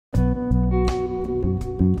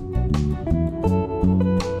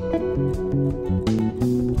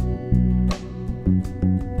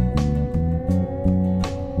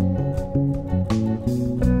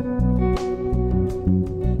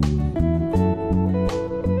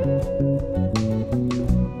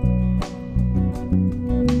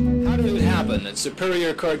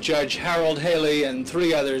Superior Court Judge Harold Haley and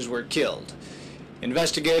 3 others were killed.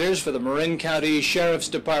 Investigators for the Marin County Sheriff's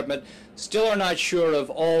Department still are not sure of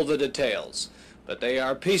all the details, but they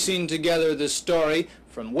are piecing together the story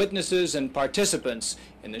from witnesses and participants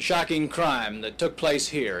in the shocking crime that took place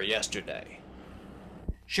here yesterday.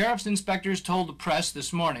 Sheriff's inspectors told the press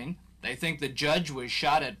this morning they think the judge was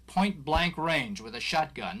shot at point-blank range with a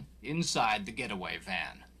shotgun inside the getaway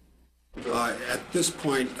van. At this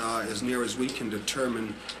point, as near as we can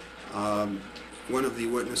determine, one of the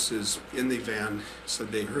witnesses in the van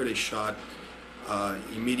said they heard a shot.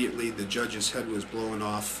 Immediately, the judge's head was blown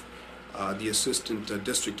off. The assistant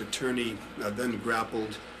district attorney then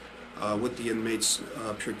grappled with the inmates,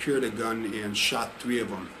 procured a gun, and shot 3 of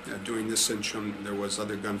them. During this interim, there was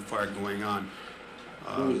other gunfire going on.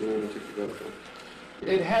 Who was the one that took the gun?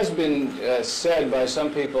 It has been said by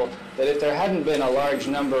some people that if there hadn't been a large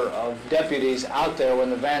number of deputies out there when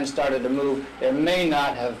the van started to move, there may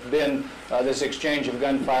not have been this exchange of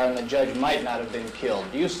gunfire and the judge might not have been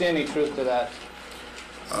killed. Do you see any truth to that?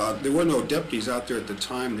 There were no deputies out there at the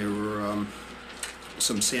time. There were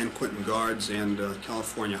some San Quentin guards and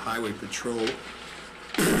California Highway Patrol.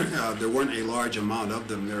 There weren't a large amount of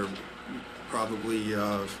them. There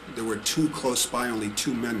were 2 close by, only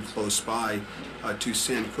 2 men close by, 2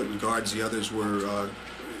 San Quentin guards. The others were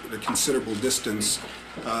at a considerable distance.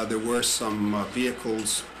 There were some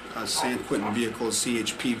vehicles, San Quentin vehicles,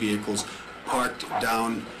 CHP vehicles, parked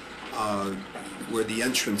down where the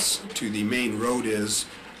entrance to the main road is,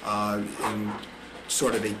 in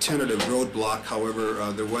sort of a tentative roadblock.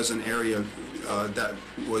 However, there was an area that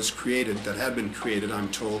had been created, I'm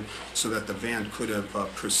told, so that the van could have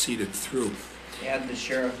proceeded through. Had the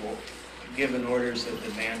sheriff given orders that the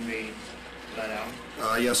van be let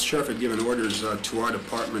out? Yes, sheriff had given orders to our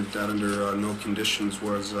department that under no conditions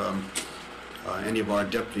was any of our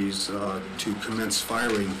deputies to commence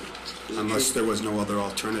firing unless there was no other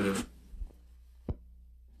alternative.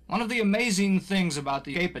 One of the amazing things about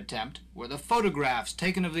the escape attempt were the photographs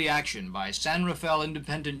taken of the action by San Rafael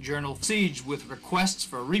Independent Journal, besieged with requests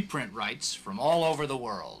for reprint rights from all over the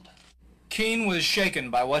world. Keene was shaken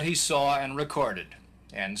by what he saw and recorded,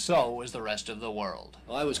 and so was the rest of the world.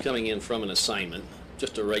 Well, I was coming in from an assignment,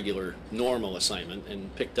 just a regular, normal assignment,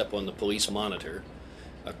 and picked up on the police monitor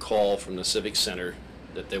a call from the Civic Center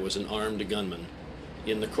that there was an armed gunman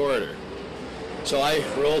in the corridor. So I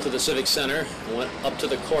rolled to the Civic Center, went up to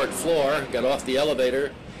the court floor, got off the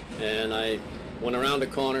elevator, and I went around a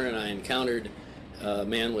corner and I encountered a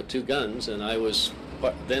man with 2 guns, and I was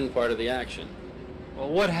then part of the action. Well,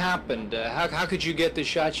 what happened? How could you get the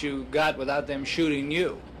shots you got without them shooting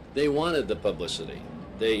you? They wanted the publicity.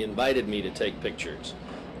 They invited me to take pictures,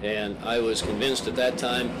 and I was convinced at that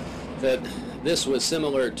time that this was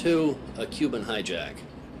similar to a Cuban hijack,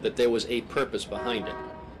 that there was a purpose behind it.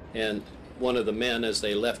 And one of the men, as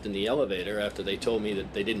they left in the elevator, after they told me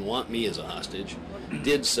that they didn't want me as a hostage,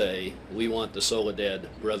 did say, "We want the Soledad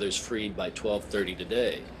brothers freed by 12:30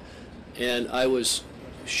 today." And I was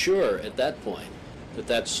sure at that point that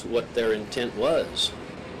that's what their intent was.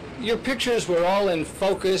 Your pictures were all in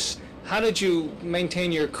focus. How did you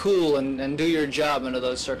maintain your cool and do your job under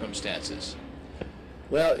those circumstances?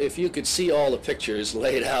 Well, if you could see all the pictures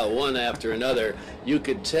laid out one after another, you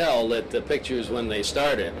could tell that the pictures when they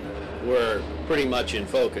started were pretty much in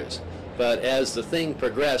focus. But as the thing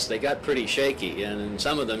progressed, they got pretty shaky, and in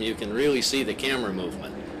some of them you can really see the camera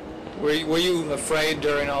movement. Were you afraid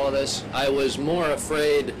during all of this? I was more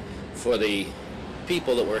afraid for the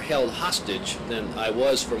people that were held hostage than I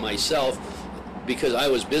was for myself, because I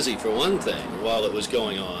was busy for one thing while it was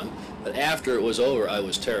going on, but after it was over I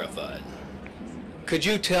was terrified. Could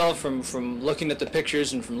you tell from looking at the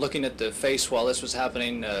pictures and from looking at the face while this was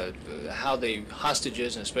happening, how the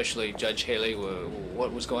hostages, and especially Judge Haley,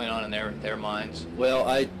 what was going on in their minds? Well,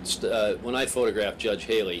 when I photographed Judge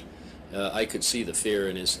Haley, I could see the fear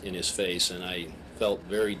in his face, and I felt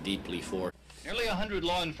very deeply for him. Nearly 100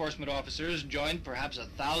 law enforcement officers joined perhaps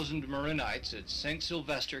 1,000 Marinites at St.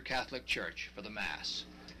 Sylvester Catholic Church for the Mass.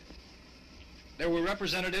 There were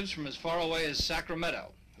representatives from as far away as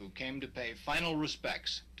Sacramento who came to pay final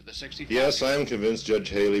respects to the 65. Yes, I am convinced Judge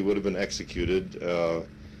Haley would have been executed, a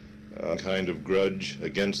kind of grudge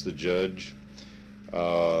against the judge.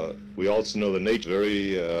 We also know the nature,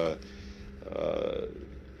 very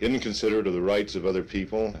inconsiderate of the rights of other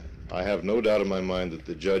people. I have no doubt in my mind that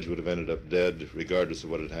the judge would have ended up dead regardless of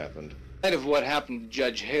what had happened. In light of what happened to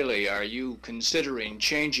Judge Haley, are you considering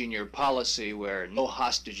changing your policy where no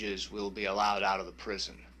hostages will be allowed out of the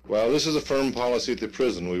prison? Well, this is a firm policy at the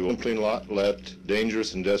prison. We will simply not let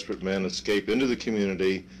dangerous and desperate men escape into the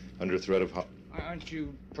community under threat of Aren't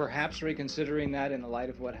you perhaps reconsidering that in the light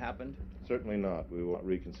of what happened? Certainly not. We will not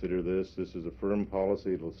reconsider this. This is a firm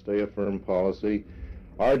policy. It will stay a firm policy.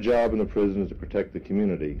 Our job in the prison is to protect the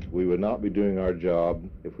community. We would not be doing our job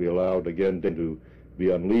if we allowed, again, to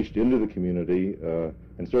be unleashed into the community,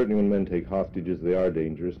 and certainly when men take hostages, they are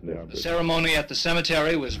dangerous. The ceremony at the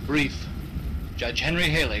cemetery was brief. Judge Henry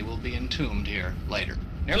Haley will be entombed here later.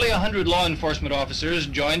 Nearly 100 law enforcement officers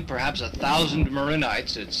joined perhaps 1,000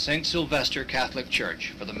 Maronites at St. Sylvester Catholic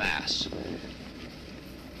Church for the Mass.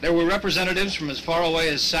 There were representatives from as far away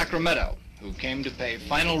as Sacramento who came to pay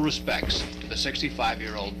final respects to the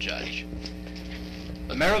 65-year-old judge.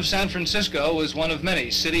 The mayor of San Francisco was one of many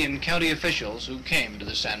city and county officials who came to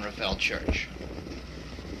the San Rafael Church.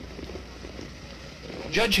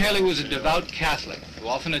 Judge Haley was a devout Catholic who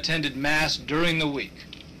often attended Mass during the week.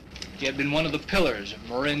 He had been one of the pillars of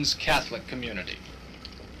Marin's Catholic community.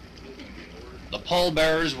 The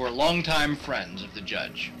pallbearers were longtime friends of the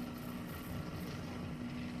judge.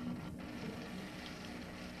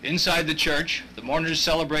 Inside the church, the mourners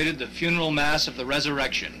celebrated the funeral mass of the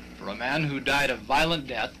resurrection for a man who died a violent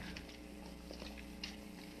death,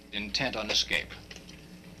 intent on escape.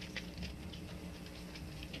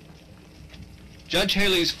 Judge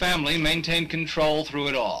Haley's family maintained control through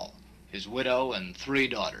it all, his widow and 3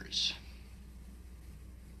 daughters.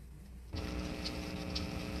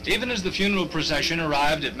 Even as the funeral procession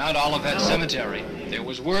arrived at Mount Olivet Cemetery, there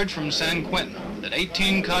was word from San Quentin that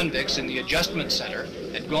 18 convicts in the adjustment center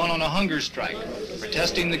had gone on a hunger strike,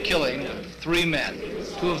 protesting the killing of 3 men,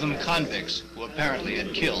 2 of them convicts who apparently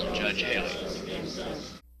had killed Judge Haley.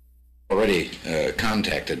 Already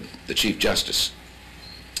contacted the Chief Justice,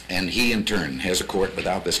 and he in turn has a court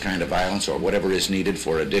without this kind of violence or whatever is needed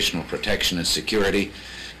for additional protection and security.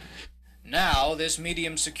 Now, this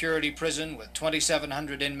medium security prison with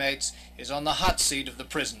 2,700 inmates is on the hot seat of the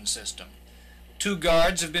prison system. 2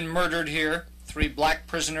 guards have been murdered here, 3 black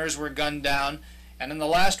prisoners were gunned down, and in the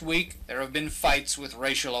last week there have been fights with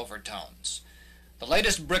racial overtones. The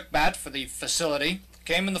latest brickbat for the facility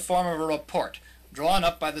came in the form of a report drawn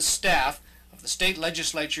up by the staff of the state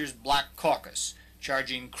legislature's Black Caucus,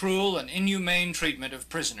 charging cruel and inhumane treatment of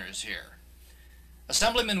prisoners here.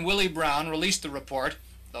 Assemblyman Willie Brown released the report,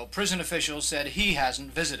 though prison officials said he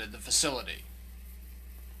hasn't visited the facility.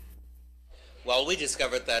 Well, we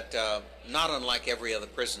discovered that not unlike every other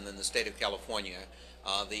prison in the state of California,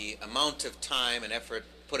 the amount of time and effort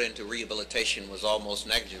put into rehabilitation was almost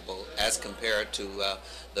negligible as compared to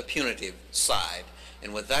the punitive side.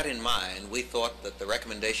 And with that in mind, we thought that the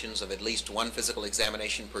recommendations of at least 1 physical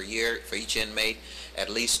examination per year for each inmate, at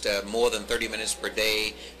least more than 30 minutes per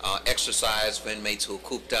day, exercise for inmates who are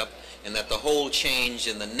cooped up, and that the whole change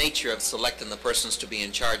in the nature of selecting the persons to be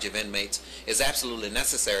in charge of inmates is absolutely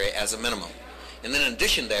necessary as a minimum. And then in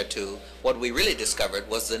addition thereto, what we really discovered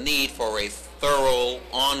was the need for a thorough,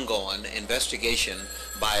 ongoing investigation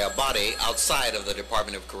by a body outside of the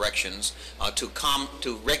Department of Corrections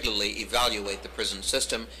to regularly evaluate the prison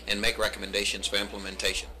system and make recommendations for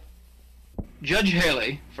implementation. Judge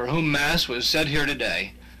Haley, for whom Mass was said here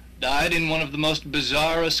today, died in one of the most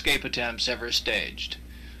bizarre escape attempts ever staged.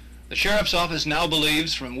 The sheriff's office now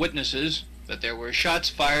believes from witnesses that there were shots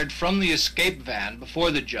fired from the escape van before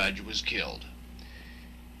the judge was killed.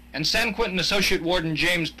 And San Quentin Associate Warden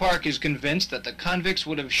James Park is convinced that the convicts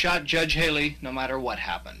would have shot Judge Haley no matter what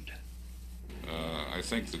happened. I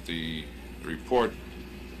think that the report,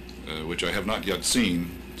 which I have not yet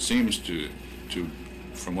seen, seems to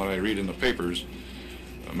from what I read in the papers,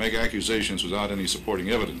 make accusations without any supporting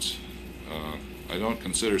evidence. I don't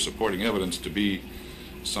consider supporting evidence to be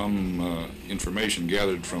some information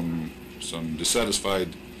gathered from some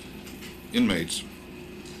dissatisfied inmates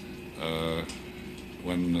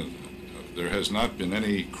when there has not been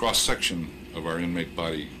any cross-section of our inmate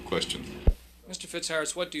body questioned. Mr.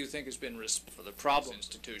 Fitzharris, what do you think has been for the problem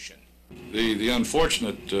institution? The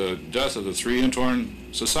unfortunate death of the 3 intern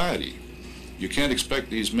society. You can't expect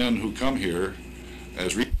these men who come here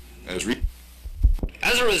as a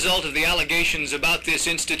result of the allegations about this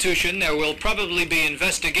institution, there will probably be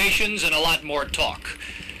investigations and a lot more talk.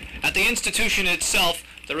 At the institution itself,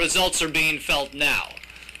 the results are being felt now.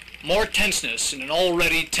 More tenseness in an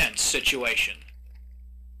already tense situation.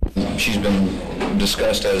 She's been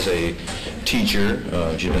discussed as a teacher.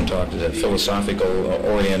 She's been talked as a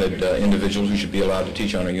philosophical-oriented individual who should be allowed to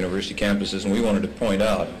teach on our university campuses, and we wanted to point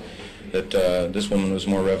out that this woman was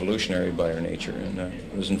more revolutionary by her nature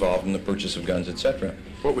and was involved in the purchase of guns, etc.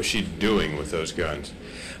 What was she doing with those guns?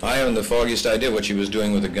 I haven't the foggiest idea what she was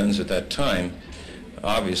doing with the guns at that time.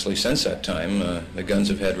 Obviously, since that time, the guns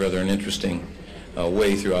have had rather an interesting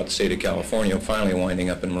way throughout the state of California, finally winding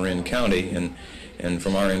up in Marin County, and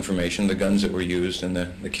from our information, the guns that were used in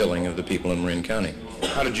the killing of the people in Marin County.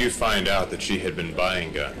 How did you find out that she had been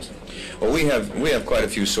buying guns? Well, we have quite a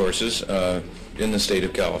few sources in the state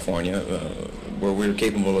of California where we're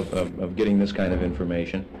capable of getting this kind of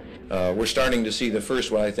information. We're starting to see the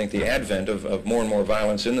first, I think, the advent of more and more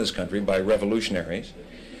violence in this country by revolutionaries.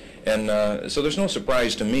 And so there's no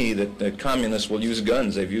surprise to me that communists will use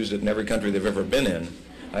guns. They've used it in every country they've ever been in.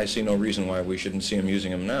 I see no reason why we shouldn't see them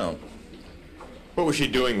using them now. What was she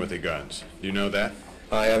doing with the guns? Do you know that?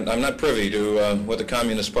 I'm not privy to what the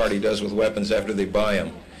Communist Party does with weapons after they buy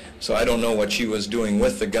them. So I don't know what she was doing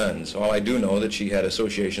with the guns. All I do know that she had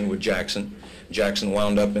association with Jackson. Jackson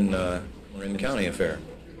wound up in Marin County affair.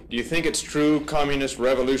 Do you think it's true communist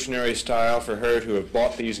revolutionary style for her to have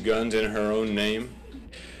bought these guns in her own name?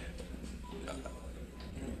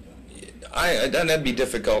 That'd be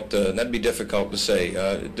difficult. That'd be difficult to say.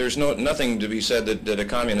 There's nothing to be said that a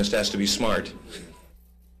communist has to be smart.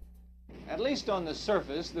 At least on the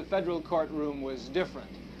surface, the federal courtroom was different.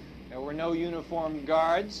 There were no uniformed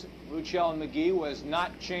guards. Racial McGee was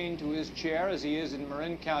not chained to his chair as he is in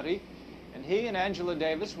Marin County, and he and Angela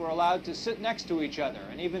Davis were allowed to sit next to each other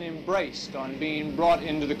and even embraced on being brought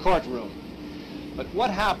into the courtroom. But what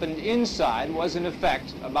happened inside was, in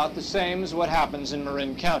effect, about the same as what happens in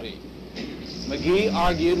Marin County. McGee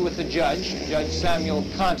argued with the judge, Judge Samuel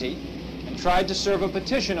Conti, and tried to serve a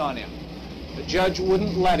petition on him. The judge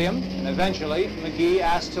wouldn't let him, and eventually McGee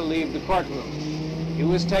asked to leave the courtroom. He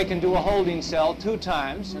was taken to a holding cell 2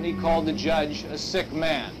 times, and he called the judge a sick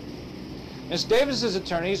man. Miss Davis's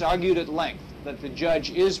attorneys argued at length that the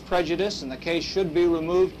judge is prejudiced and the case should be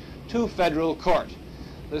removed to federal court.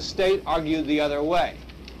 The state argued the other way.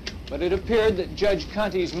 But it appeared that Judge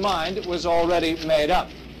Conti's mind was already made up.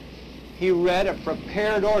 He read a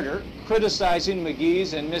prepared order criticizing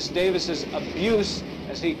McGee's and Miss Davis's abuse,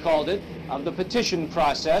 as he called it, of the petition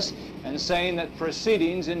process, and saying that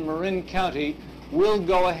proceedings in Marin County will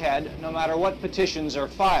go ahead no matter what petitions are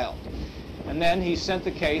filed. And then he sent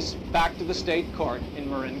the case back to the state court in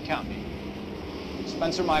Marin County.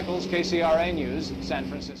 Spencer Michaels, KCRA News, San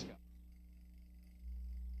Francisco.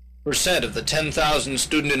 Percent of the 10,000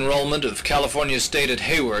 student enrollment of California State at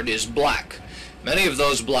Hayward is black. Many of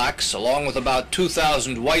those blacks, along with about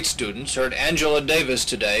 2,000 white students, heard Angela Davis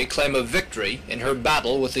today claim a victory in her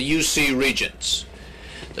battle with the UC Regents.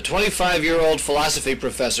 The 25-year-old philosophy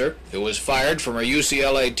professor, who was fired from her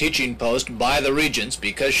UCLA teaching post by the Regents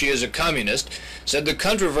because she is a communist, said the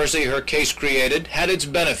controversy her case created had its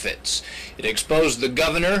benefits. It exposed the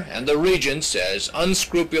governor and the Regents as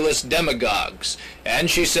unscrupulous demagogues, and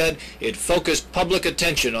she said it focused public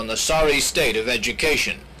attention on the sorry state of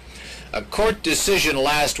education. A court decision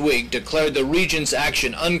last week declared the Regents'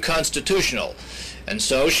 action unconstitutional, and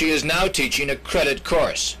so she is now teaching a credit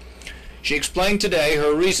course. She explained today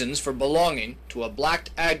her reasons for belonging to a black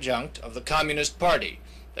adjunct of the Communist Party,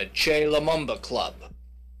 the Che Lumumba Club.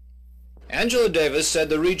 Angela Davis said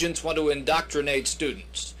the Regents want to indoctrinate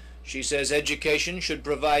students. She says education should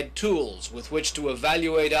provide tools with which to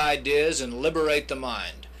evaluate ideas and liberate the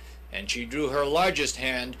mind. And she drew her largest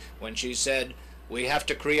hand when she said, "We have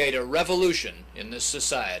to create a revolution in this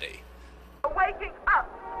society." Waking up,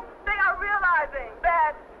 they are realizing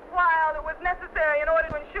that while it was necessary in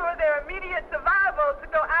order to ensure their immediate survival to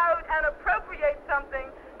go out and appropriate something,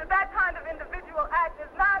 that kind of individual act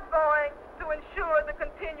is not going to ensure the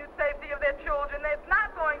continued safety of their children. It's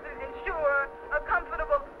not going to ensure a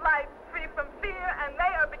comfortable life free from fear, and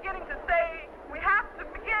they are beginning to say we have to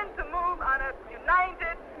begin to move on a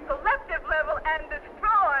united, collective level and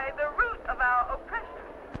destroy the root of our oppression.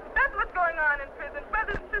 That's what's going on in prison.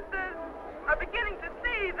 Brothers and sisters are beginning to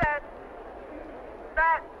see that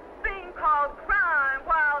thing called crime,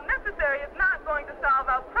 while necessary, is not going to solve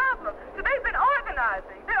our problem. So they've been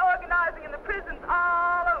organizing. They're organizing in the prisons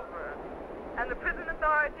all over. And the prison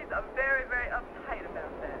authorities are very, very uptight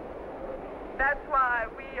about that. That's why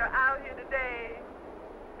we are out here today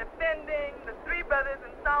defending the 3 brothers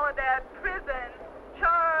in Soledad prison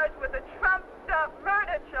charged with a trumped-up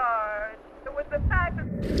murder charge. With the fact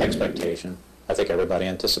that expectation. I think everybody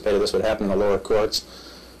anticipated this would happen in the lower courts.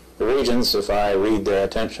 The Regents, if I read their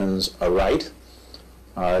intentions aright,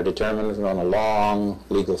 are determined on a long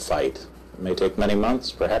legal fight. It may take many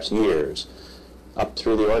months, perhaps years, up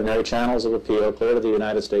through the ordinary channels of appeal, clear to the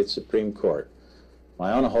United States Supreme Court.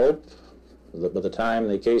 My own hope that by the time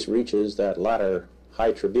the case reaches that latter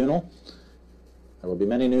high tribunal, there will be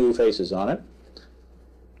many new faces on it.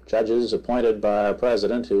 Judges appointed by our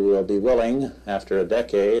president who will be willing, after a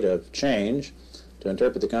decade of change, to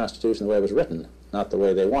interpret the Constitution the way it was written, not the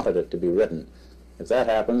way they wanted it to be written. If that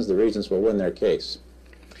happens, the Regents will win their case.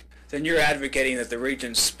 Then you're advocating that the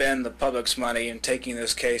Regents spend the public's money in taking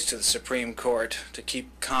this case to the Supreme Court to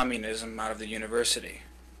keep communism out of the university.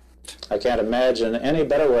 I can't imagine any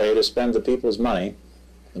better way to spend the people's money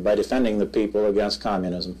than by defending the people against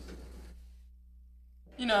communism.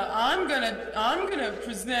 You know, I'm gonna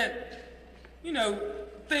present, you know,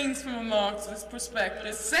 things from a Marxist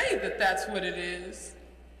perspective, say that that's what it is.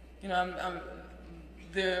 You know,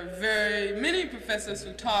 there are very many professors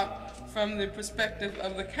who talk from the perspective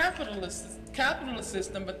of the capitalist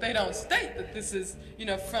system, but they don't state that this is, you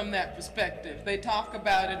know, from that perspective. They talk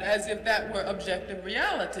about it as if that were objective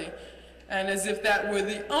reality, and as if that were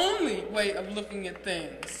the only way of looking at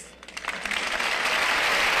things.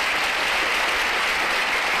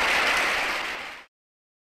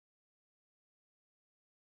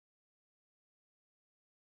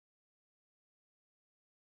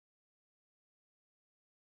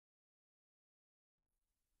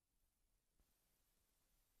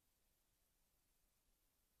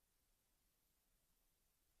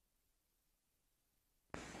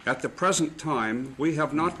 At the present time, we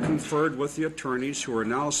have not conferred with the attorneys who are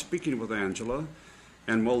now speaking with Angela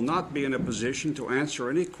and will not be in a position to answer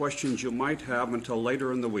any questions you might have until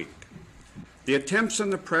later in the week. The attempts in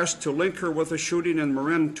the press to link her with a shooting in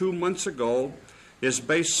Marin 2 months ago is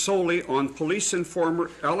based solely on police informer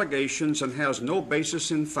allegations and has no basis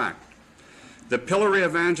in fact. The pillory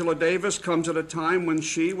of Angela Davis comes at a time when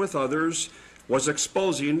she, with others, was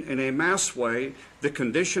exposing in a mass way the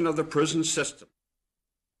condition of the prison system.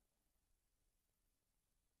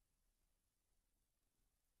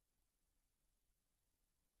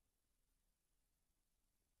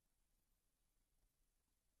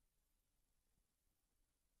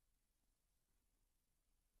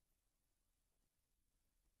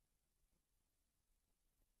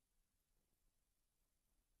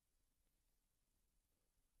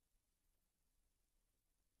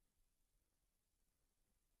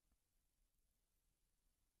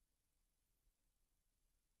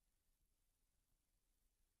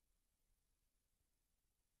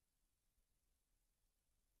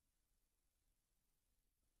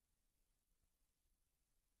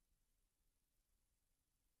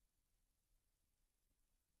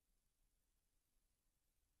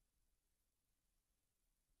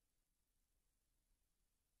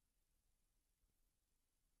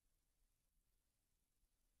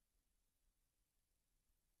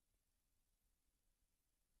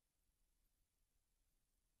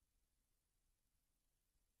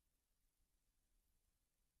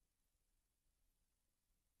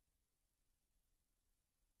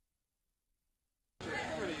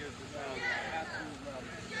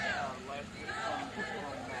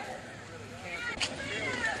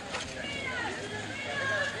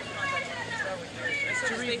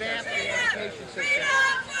 Revamp the education system.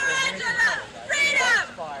 Freedom!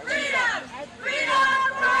 Freedom! Freedom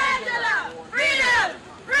for Angela! Freedom!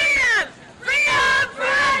 Freedom! Freedom for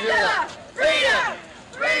Angela! Freedom!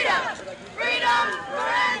 Freedom! Freedom for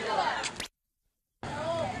Angela!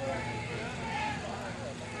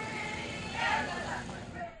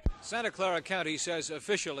 Santa Clara County says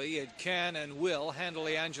officially it can and will handle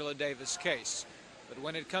the Angela Davis case. But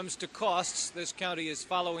when it comes to costs, this county is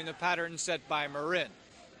following the pattern set by Marin.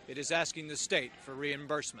 It is asking the state for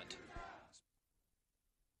reimbursement.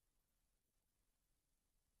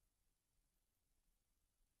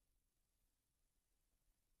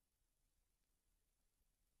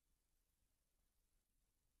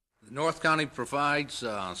 North County provides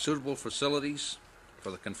suitable facilities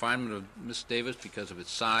for the confinement of Ms. Davis because of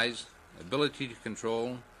its size, ability to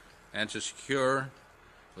control, and to secure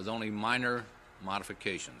with only minor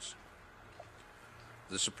modifications.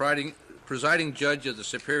 The presiding judge of the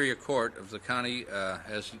Superior Court of the county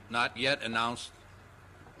has not yet announced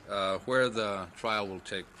where the trial will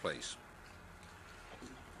take place.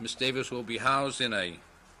 Ms. Davis will be housed in a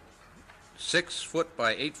 6-foot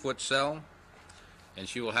by 8-foot cell, and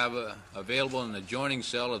she will have available an adjoining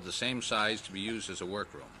cell of the same size to be used as a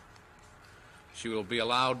workroom. She will be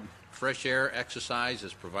allowed fresh air exercise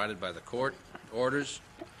as provided by the court orders.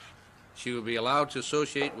 She will be allowed to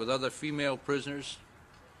associate with other female prisoners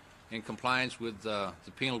in compliance with the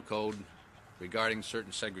penal code regarding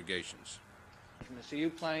certain segregations. So you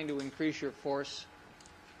planning to increase your force?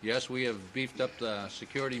 Yes, we have beefed up the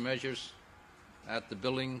security measures at the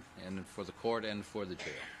building and for the court and for the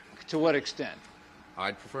jail. To what extent?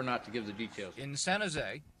 I'd prefer not to give the details. In San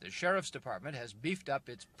Jose, the Sheriff's Department has beefed up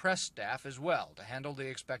its press staff as well to handle the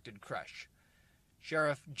expected crush.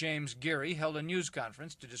 Sheriff James Geary held a news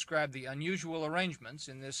conference to describe the unusual arrangements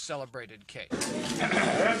in this celebrated case.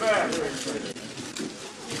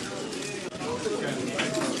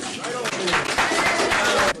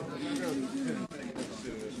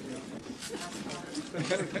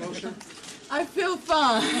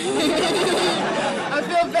 fine. I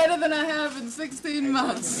feel better than I have in 16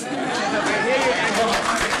 months.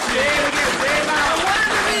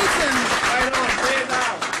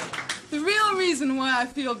 The real reason why I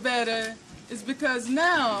feel better is because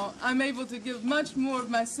now I'm able to give much more of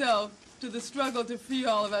myself to the struggle to free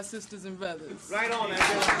all of our sisters and brothers. Right on,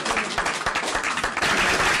 Angela.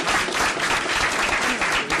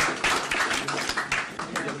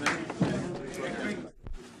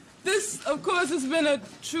 This, of course, has been a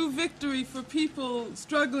true victory for people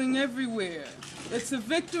struggling everywhere. It's a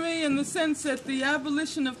victory in the sense that the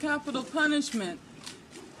abolition of capital punishment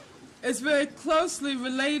is very closely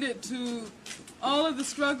related to all of the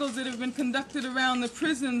struggles that have been conducted around the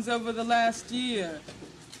prisons over the last year.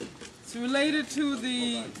 It's related to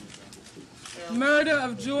the murder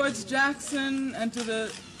of George Jackson and to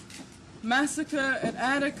the massacre at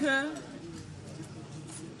Attica.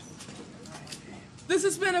 This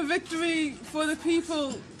has been a victory for the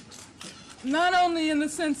people, not only in the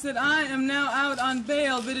sense that I am now out on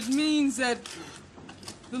bail, but it means that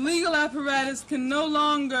the legal apparatus can no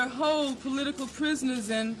longer hold political prisoners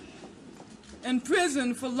in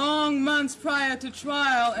prison for long months prior to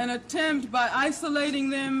trial and attempt by isolating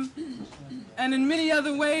them and in many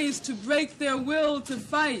other ways to break their will to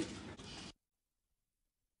fight.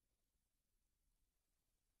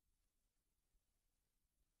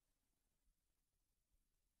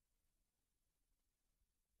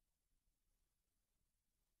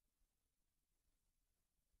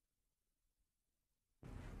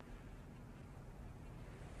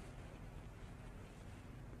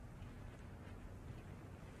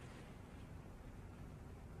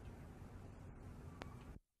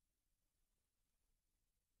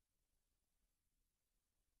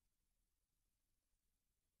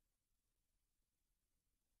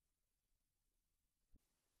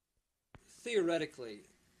 Theoretically,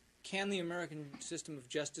 can the American system of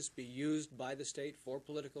justice be used by the state for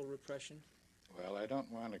political repression? Well, I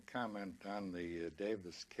don't want to comment on the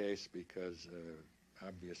Davis case because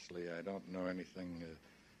obviously I don't know anything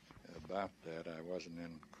about that. I wasn't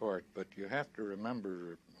in court. But you have to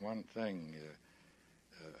remember one thing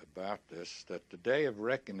about this, that the day of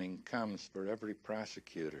reckoning comes for every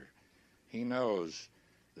prosecutor. He knows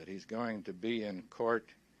that he's going to be in court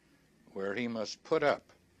where he must put up,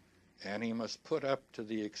 and he must put up to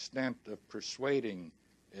the extent of persuading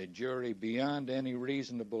a jury beyond any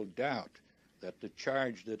reasonable doubt that the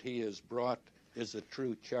charge that he has brought is a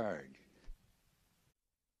true charge.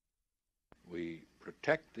 We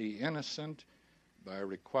protect the innocent by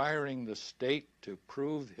requiring the state to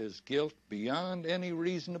prove his guilt beyond any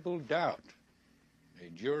reasonable doubt. A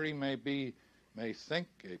jury may think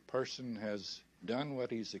a person has done what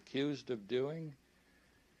he's accused of doing.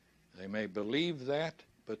 They may believe that,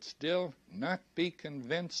 but still not be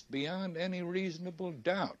convinced beyond any reasonable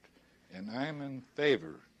doubt. And I'm in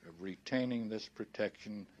favor of retaining this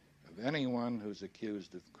protection of anyone who's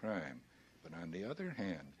accused of crime. But on the other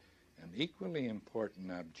hand, an equally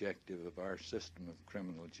important objective of our system of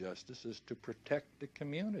criminal justice is to protect the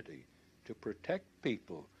community, to protect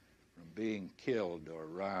people from being killed or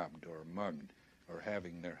robbed or mugged or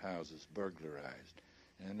having their houses burglarized.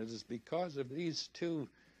 And it is because of these two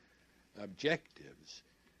objectives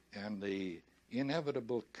and the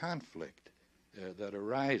inevitable conflict that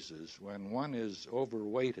arises when one is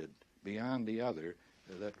overweighted beyond the other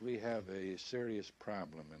that we have a serious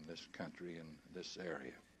problem in this country in this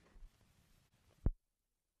area.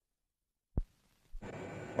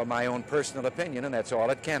 Well, my own personal opinion, and that's all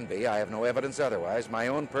it can be, I have no evidence otherwise, my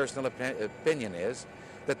own personal opinion is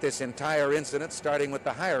that this entire incident, starting with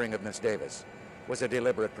the hiring of Miss Davis, was a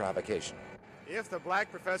deliberate provocation. If the black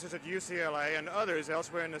professors at UCLA and others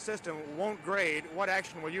elsewhere in the system won't grade, what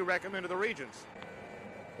action will you recommend to the regents?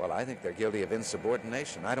 Well, I think they're guilty of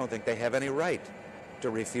insubordination. I don't think they have any right to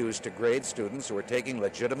refuse to grade students who are taking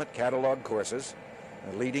legitimate catalog courses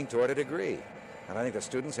leading toward a degree. And I think the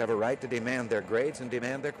students have a right to demand their grades and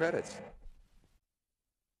demand their credits.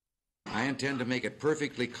 I intend to make it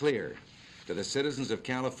perfectly clear to the citizens of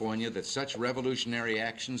California that such revolutionary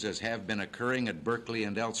actions as have been occurring at Berkeley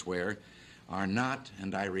and elsewhere are not,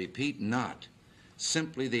 and I repeat not,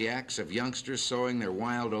 simply the acts of youngsters sowing their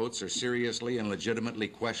wild oats or seriously and legitimately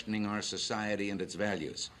questioning our society and its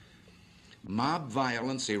values. Mob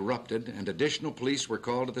violence erupted and additional police were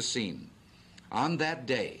called to the scene. On that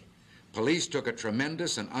day, police took a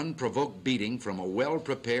tremendous and unprovoked beating from a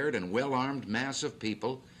well-prepared and well-armed mass of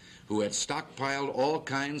people who had stockpiled all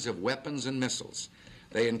kinds of weapons and missiles.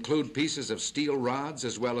 They include pieces of steel rods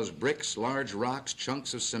as well as bricks, large rocks,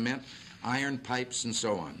 chunks of cement, iron pipes, and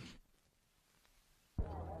so on.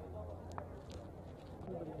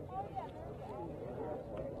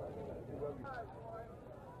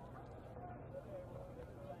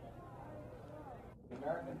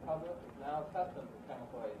 American public is now accustomed to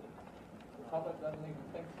chemical agents. The public doesn't even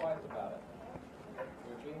think twice about it.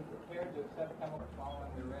 We're being prepared to accept chemicals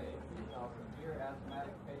following the rage. These are severe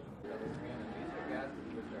asthmatic patients that are breathing ether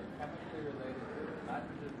gases which are chemically related to the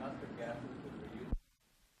nitrogen mustard gases which were used.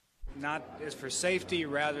 Not as for safety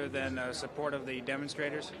rather than support of the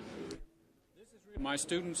demonstrators? My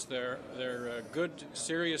students, they're good,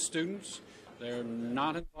 serious students. They're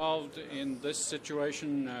not involved in this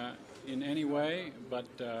situation in any way, but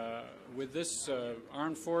with this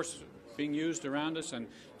armed force being used around us and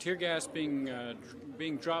tear gas being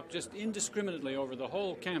dropped just indiscriminately over the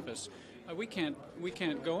whole campus, we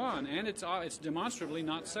can't go on, and it's demonstrably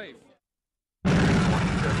not safe.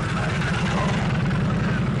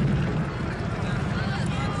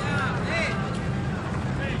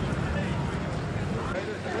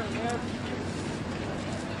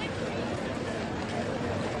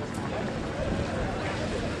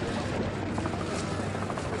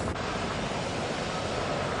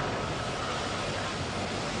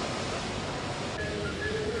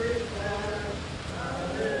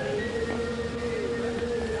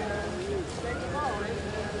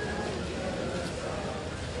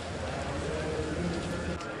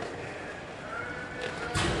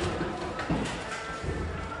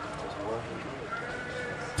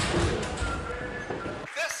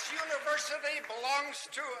 belongs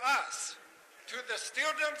to us, to the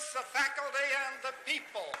students, the faculty, and the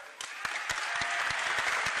people.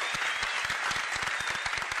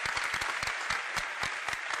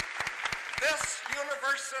 This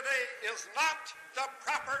university is not the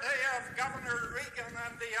property of Governor Reagan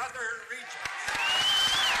and the other regents.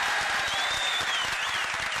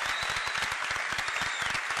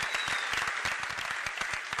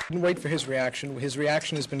 Wait for his reaction. His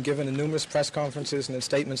reaction has been given in numerous press conferences and in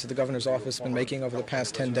statements that the governor's office has been making over the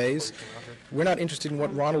past 10 days. We're not interested in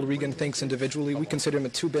what Ronald Reagan thinks individually. We consider him a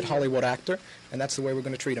two-bit Hollywood actor, and that's the way we're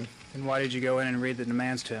going to treat him. And why did you go in and read the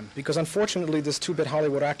demands to him? Because unfortunately this two-bit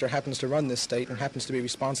Hollywood actor happens to run this state and happens to be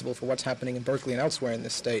responsible for what's happening in Berkeley and elsewhere in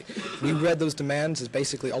this state. We read those demands as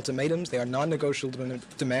basically ultimatums. They are non-negotiable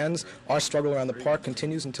demands. Our struggle around the park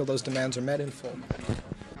continues until those demands are met in full.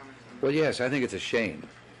 Well, yes, I think it's a shame,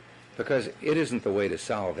 because it isn't the way to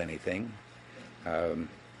solve anything.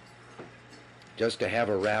 Just to have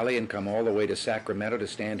a rally and come all the way to Sacramento to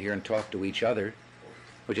stand here and talk to each other,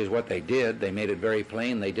 which is what they did. They made it very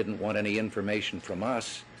plain they didn't want any information from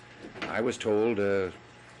us. I was told,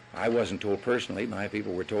 I wasn't told personally, my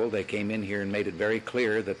people were told. They came in here and made it very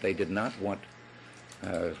clear that they did not want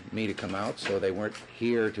me to come out, so they weren't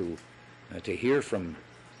here to hear from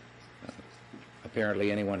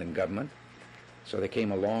apparently anyone in government. So they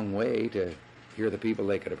came a long way to hear the people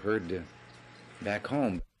they could have heard back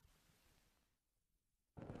home.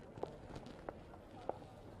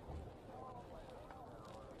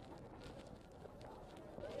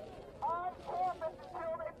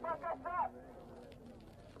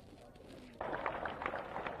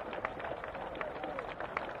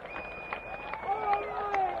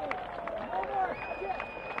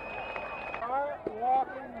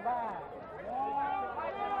 Walking by.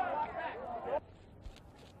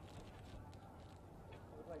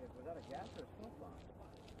 Was that a gas or a smoke bomb?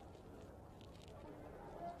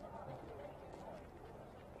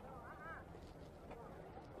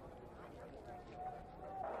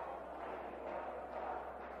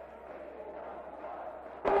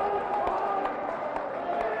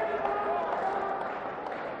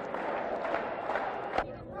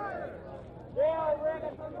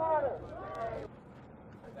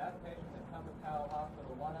 That patient had come to Powell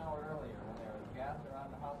Hospital 1 hour earlier when there was gas around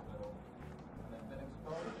the hospital and had been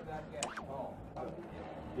exposed to that gas. Oh.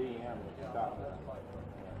 DM was stopped.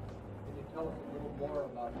 Can you tell us a little more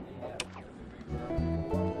about DM?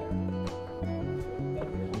 10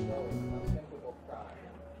 years ago, it was an unthinkable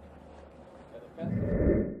crime. An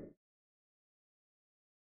offensive.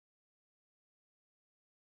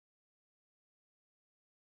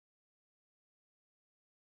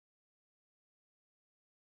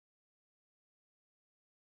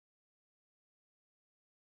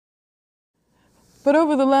 But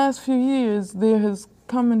over the last few years, there has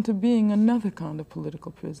come into being another kind of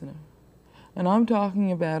political prisoner. And I'm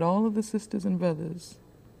talking about all of the sisters and brothers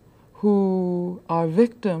who are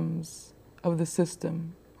victims of the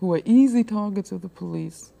system, who are easy targets of the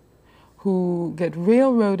police, who get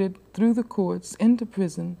railroaded through the courts into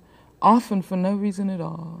prison, often for no reason at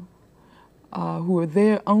all, who are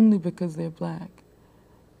there only because they're black.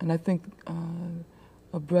 And I think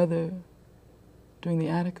a brother during the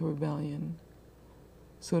Attica Rebellion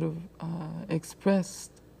sort of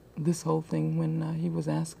expressed this whole thing when he was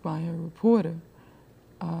asked by a reporter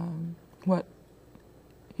what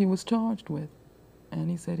he was charged with. And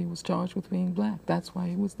he said he was charged with being black. That's why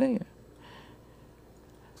he was there.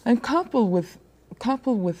 And coupled with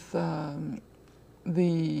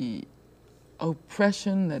the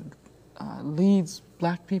oppression that leads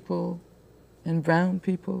black people and brown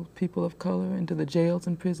people, people of color, into the jails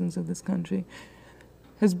and prisons of this country,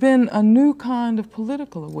 has been a new kind of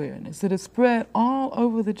political awareness that has spread all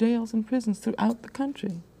over the jails and prisons throughout the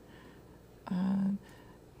country.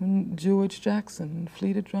 George Jackson, and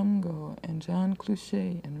Fleeta Drumgo, and John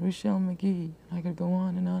Cluchet, and Racial McGee. I could go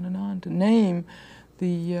on and on and on to name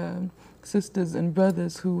the sisters and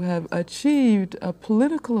brothers who have achieved a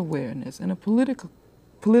political awareness and a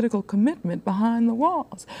political commitment behind the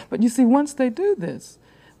walls. But you see, once they do this,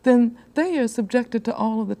 then they are subjected to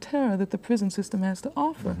all of the terror that the prison system has to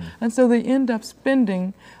offer. And so they end up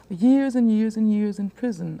spending years and years and years in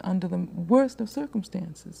prison under the worst of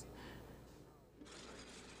circumstances.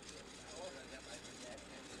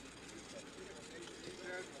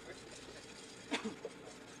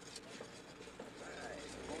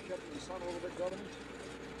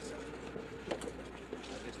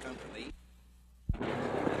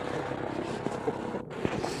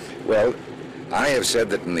 Well, I have said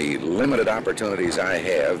that in the limited opportunities I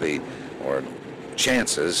have, or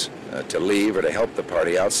chances to leave or to help the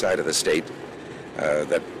party outside of the state,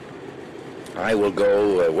 that I will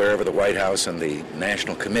go wherever the White House and the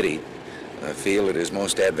National Committee feel it is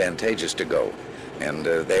most advantageous to go. And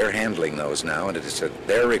they're handling those now, and it's at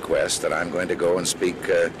their request that I'm going to go and speak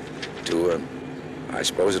to, I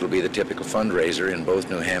suppose it'll be the typical fundraiser in both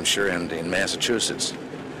New Hampshire and in Massachusetts.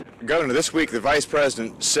 Governor, this week the Vice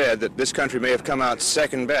President said that this country may have come out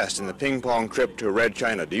second best in the ping-pong trip to Red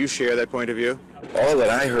China. Do you share that point of view? All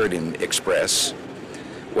that I heard him express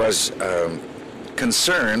was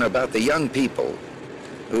concern about the young people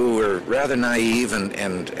who were rather naive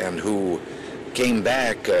and who came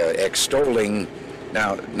back extolling.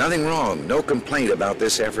 Now, nothing wrong, no complaint about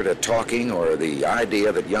this effort at talking or the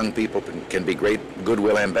idea that young people can be great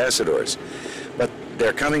goodwill ambassadors. But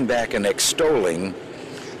they're coming back and extolling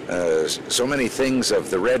so many things of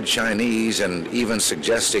the Red Chinese, and even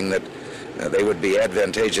suggesting that they would be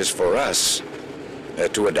advantageous for us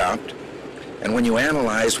to adopt. And when you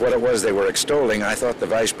analyze what it was they were extolling, I thought the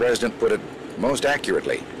Vice President put it most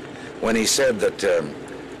accurately when he said that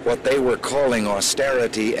what they were calling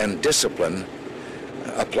austerity and discipline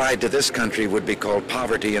applied to this country would be called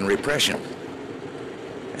poverty and repression.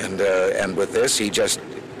 And with this, he just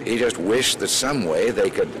wished that some way they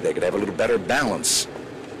could have a little better balance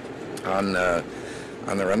on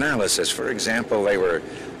their analysis. For example, they were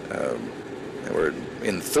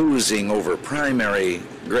enthusing over primary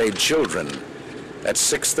grade children at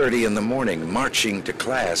 6:30 in the morning, marching to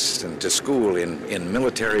class and to school in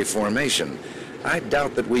military formation. I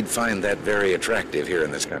doubt that we'd find that very attractive here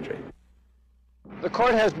in this country. The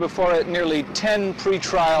court has before it nearly 10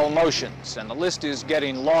 pretrial motions, and the list is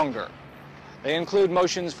getting longer. They include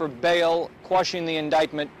motions for bail, quashing the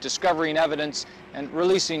indictment, discovering evidence, and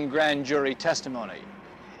releasing grand jury testimony.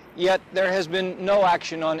 Yet there has been no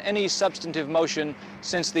action on any substantive motion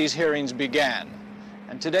since these hearings began.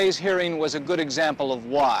 And today's hearing was a good example of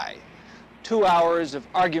why. 2 hours of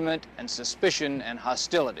argument and suspicion and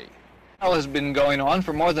hostility. The trial has been going on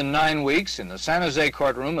for more than 9 weeks in the San Jose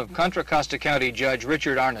courtroom of Contra Costa County Judge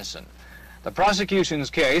Richard Arneson. The prosecution's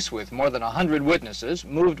case, with more than 100 witnesses,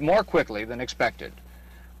 moved more quickly than expected.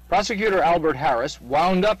 Prosecutor Albert Harris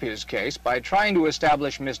wound up his case by trying to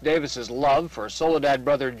establish Miss Davis's love for Soledad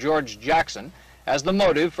Brother George Jackson as the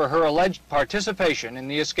motive for her alleged participation in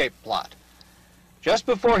the escape plot. Just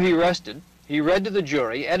before he rested, he read to the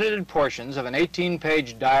jury edited portions of an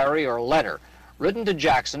 18-page diary or letter written to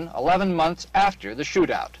Jackson 11 months after the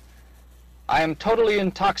shootout. "I am totally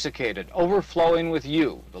intoxicated, overflowing with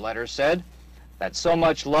you," the letter said. "That so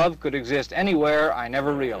much love could exist anywhere, I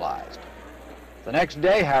never realized." The next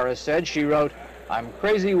day, Harris said, she wrote, "I'm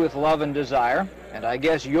crazy with love and desire, and I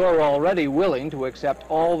guess you're already willing to accept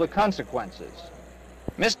all the consequences."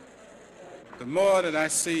 The more that I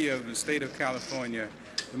see of the state of California,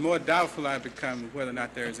 the more doubtful I become whether or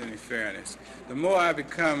not there is any fairness. The more I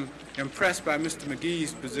become impressed by Mr.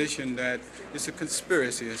 McGee's position that it's a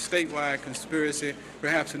conspiracy, a statewide conspiracy,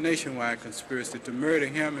 perhaps a nationwide conspiracy to murder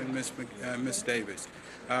him and Miss Davis.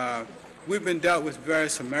 We've been dealt with very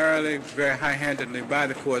summarily, very high-handedly by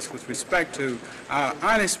the courts with respect to our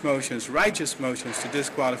honest motions, righteous motions to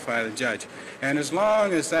disqualify the judge. And as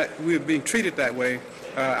long as we're being treated that way,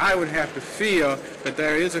 I would have to feel that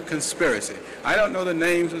there is a conspiracy. I don't know the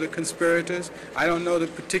names of the conspirators. I don't know the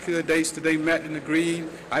particular dates that they met and agreed.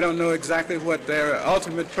 I don't know exactly what their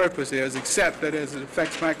ultimate purpose is, except that as it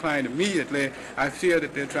affects my client immediately, I fear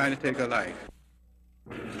that they're trying to take her life.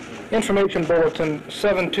 Information Bulletin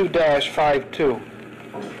 72-52.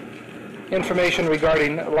 Information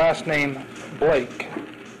regarding last name Blake.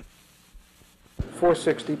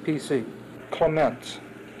 460 PC. Clements.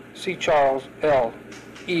 C. Charles L.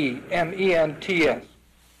 E. M-E-N-T-S.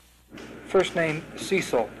 First name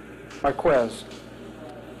Cecil. Marquez.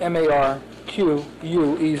 M-A-R-Q-U-E-Z.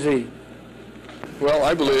 Well,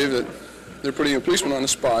 I believe that they're putting a policeman on the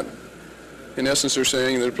spot. In essence, they're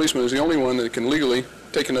saying that a policeman is the only one that can legally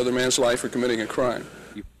take another man's life for committing a crime.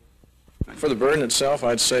 For the burden itself,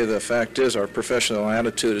 I'd say the fact is our professional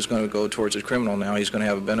attitude is going to go towards the criminal now. He's going to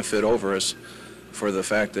have a benefit over us for the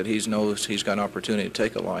fact that he knows he's got an opportunity to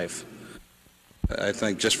take a life. I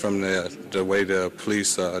think just from the way the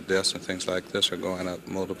police deaths and things like this are going up,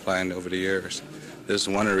 multiplying over the years, this is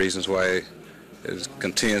one of the reasons why it's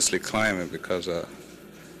continuously climbing, because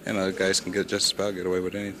guys can just about get away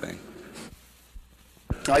with anything.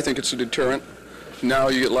 I think it's a deterrent. Now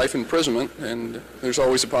you get life imprisonment, and there's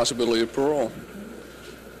always a possibility of parole.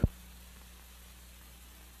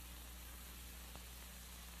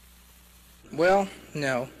 Well,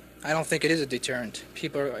 no. I don't think it is a deterrent.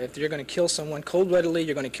 If you're going to kill someone cold-bloodedly,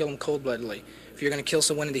 you're going to kill them cold-bloodedly. If you're going to kill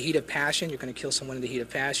someone in the heat of passion, you're going to kill someone in the heat of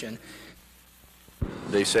passion.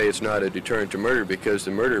 They say it's not a deterrent to murder because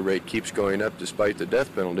the murder rate keeps going up despite the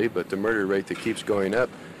death penalty, but the murder rate that keeps going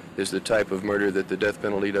up is the type of murder that the death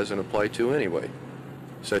penalty doesn't apply to anyway,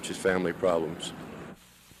 such as family problems.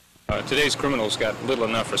 Today's criminals got little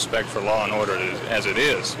enough respect for law and order as it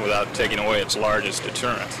is without taking away its largest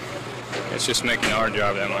deterrent. It's just making our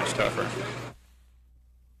job that much tougher.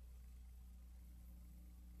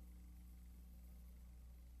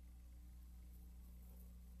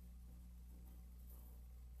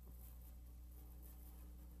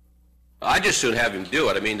 I just soon have him do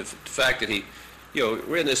it. I mean, the fact that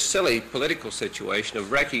we're in this silly political situation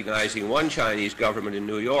of recognizing one Chinese government in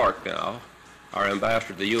New York now. Our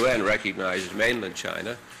ambassador to the UN recognizes mainland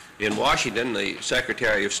China. In Washington, the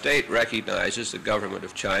Secretary of State recognizes the government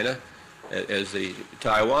of China as the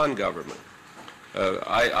Taiwan government.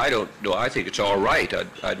 I don't know. I think it's all right.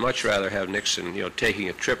 I'd much rather have Nixon, taking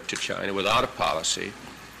a trip to China without a policy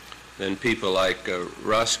than people like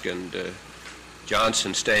Rusk and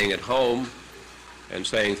Johnson staying at home and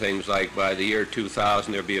saying things like, by the year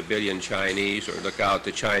 2000 there'll be 1 billion Chinese, or look out,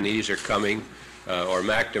 the Chinese are coming, or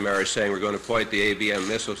McNamara saying we're going to point the ABM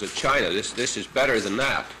missiles at China. This is better than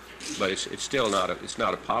that, but it's still not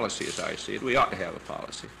a policy as I see it. We ought to have a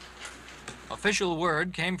policy. Official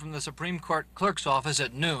word came from the Supreme Court clerk's office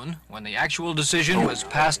at noon when the actual decision was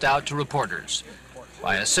passed out to reporters.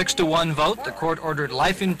 By a 6-to-1 vote, the court ordered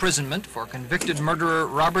life imprisonment for convicted murderer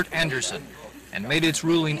Robert Anderson and made its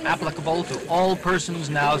ruling applicable to all persons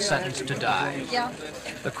now sentenced to die.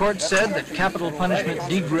 The court said that capital punishment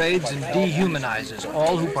degrades and dehumanizes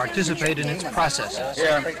all who participate in its processes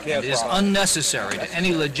and is unnecessary to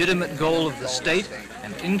any legitimate goal of the state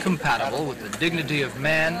and incompatible with the dignity of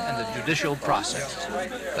man and the judicial process.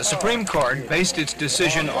 The Supreme Court based its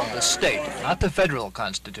decision on the state, not the federal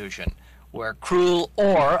Constitution, where cruel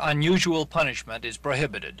or unusual punishment is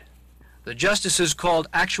prohibited. The justices called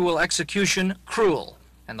actual execution cruel,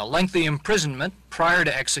 and the lengthy imprisonment prior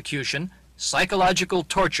to execution psychological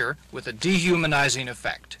torture with a dehumanizing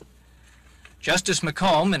effect. Justice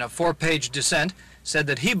McComb, in a 4-page dissent, said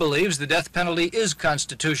that he believes the death penalty is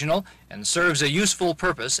constitutional and serves a useful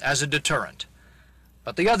purpose as a deterrent.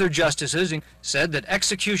 But the other justices said that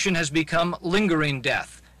execution has become lingering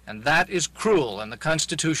death, and that is cruel in the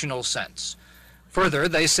constitutional sense. Further,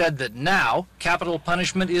 they said that now capital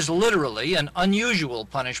punishment is literally an unusual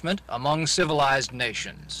punishment among civilized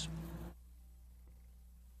nations.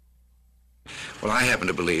 Well, I happen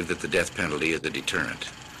to believe that the death penalty is a deterrent,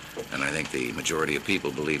 and I think the majority of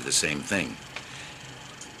people believe the same thing.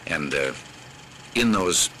 And in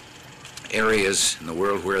those areas in the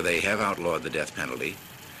world where they have outlawed the death penalty,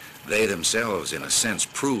 they themselves, in a sense,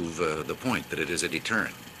 prove the point that it is a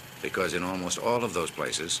deterrent, because in almost all of those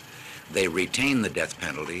places, they retain the death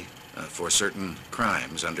penalty for certain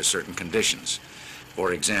crimes under certain conditions.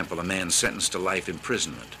 For example, a man sentenced to life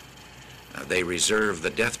imprisonment. They reserve the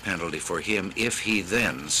death penalty for him if he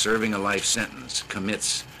then, serving a life sentence,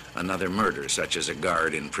 commits another murder, such as a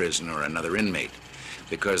guard in prison or another inmate.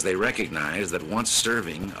 because they recognize that once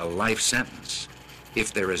serving a life sentence,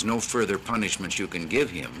 if there is no further punishment you can give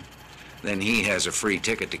him, then he has a free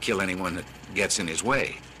ticket to kill anyone that gets in his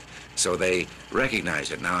way. So they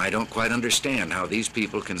recognize it. Now, I don't quite understand how these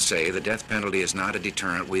people can say the death penalty is not a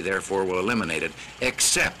deterrent, we therefore will eliminate it,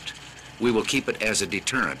 except we will keep it as a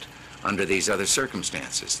deterrent under these other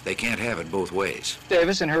circumstances. They can't have it both ways.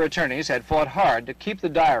 Davis and her attorneys had fought hard to keep the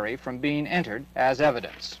diary from being entered as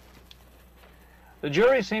evidence. The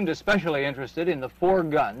jury seemed especially interested in the 4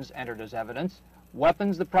 guns entered as evidence,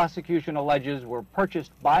 weapons the prosecution alleges were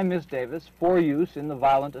purchased by Miss Davis for use in the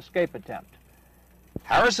violent escape attempt.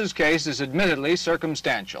 Harris's case is admittedly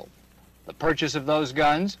circumstantial. The purchase of those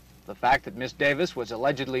guns, the fact that Miss Davis was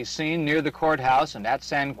allegedly seen near the courthouse and at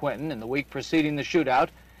San Quentin in the week preceding the shootout,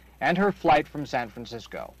 and her flight from San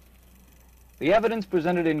Francisco. The evidence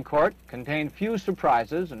presented in court contained few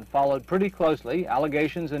surprises and followed pretty closely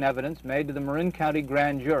allegations and evidence made to the Marin County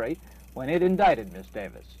grand jury when it indicted Miss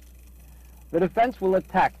Davis. The defense will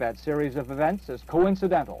attack that series of events as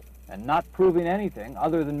coincidental and not proving anything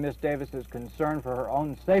other than Miss Davis's concern for her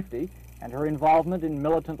own safety and her involvement in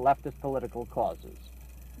militant leftist political causes.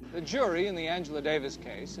 The jury in the Angela Davis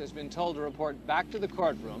case has been told to report back to the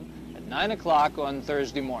courtroom at 9 o'clock on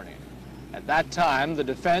Thursday morning. At that time, the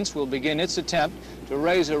defense will begin its attempt to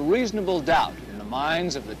raise a reasonable doubt in the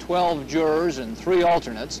minds of the 12 jurors and 3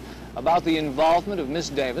 alternates about the involvement of Miss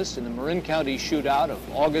Davis in the Marin County shootout of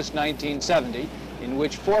August 1970, in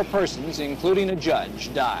which 4 persons, including a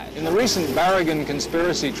judge, died. In the recent Barragan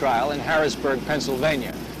conspiracy trial in Harrisburg,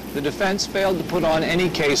 Pennsylvania, the defense failed to put on any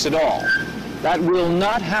case at all. That will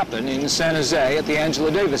not happen in San Jose at the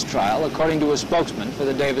Angela Davis trial, according to a spokesman for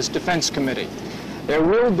the Davis Defense Committee. There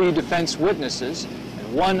will be defense witnesses,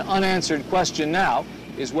 and one unanswered question now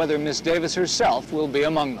is whether Miss Davis herself will be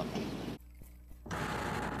among them.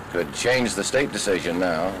 Could change the state decision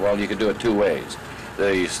now? Well, you could do it 2 ways.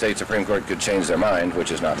 The state Supreme Court could change their mind,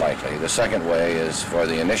 which is not likely. The second way is for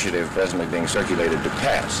the initiative presently being circulated to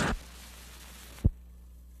pass.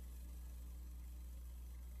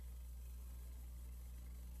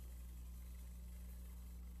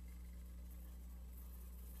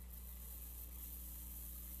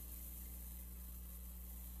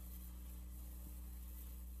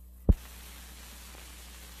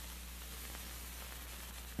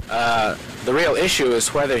 The real issue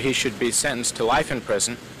is whether he should be sentenced to life in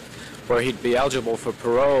prison, where he'd be eligible for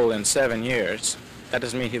parole in 7 years. That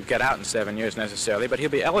doesn't mean he'll get out in 7 years necessarily, but he'll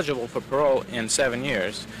be eligible for parole in 7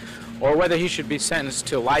 years, or whether he should be sentenced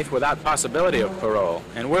to life without possibility of parole.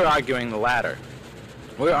 And we're arguing the latter.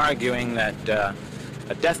 We're arguing that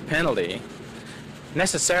a death penalty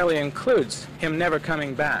necessarily includes him never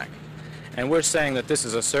coming back. And we're saying that this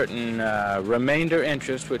is a certain remainder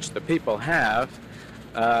interest which the people have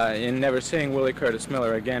in never seeing Willie Curtis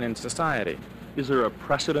Miller again in society. Is there a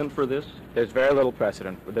precedent for this? There's very little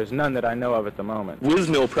precedent. There's none that I know of at the moment. With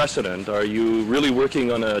no precedent, are you really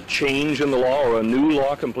working on a change in the law or a new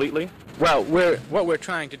law completely? Well, what we're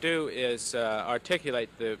trying to do is articulate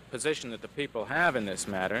the position that the people have in this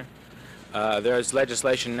matter. There's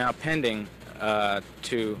legislation now pending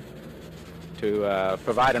to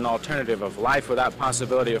provide an alternative of life without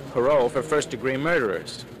possibility of parole for first-degree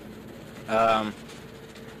murderers.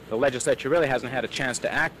 The legislature really hasn't had a chance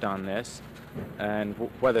to act on this, and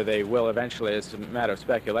whether they will eventually is a matter of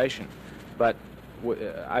speculation. But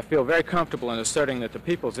I feel very comfortable in asserting that the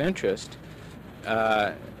people's interest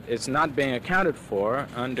is not being accounted for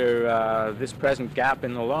under this present gap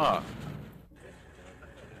in the law.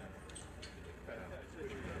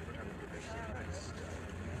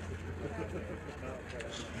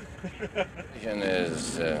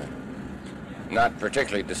 Is not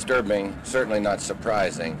particularly disturbing, certainly not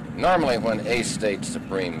surprising. Normally when a state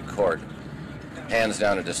Supreme Court hands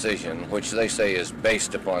down a decision which they say is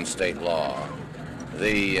based upon state law,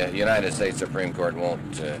 the United States Supreme Court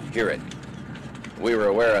won't hear it. We were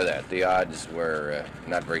aware of that. The odds were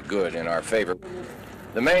not very good in our favor.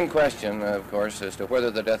 The main question, of course, as to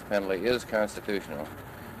whether the death penalty is constitutional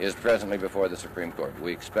is presently before the Supreme Court.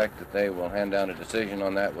 We expect that they will hand down a decision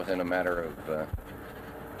on that within a matter of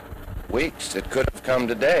weeks. It could have come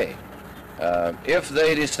today. If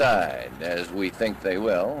they decide, as we think they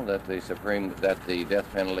will, that the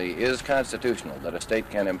death penalty is constitutional, that a state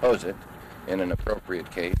can impose it in an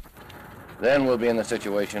appropriate case, then we'll be in the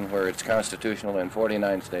situation where it's constitutional in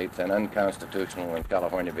 49 states and unconstitutional in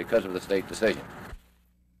California because of the state decision.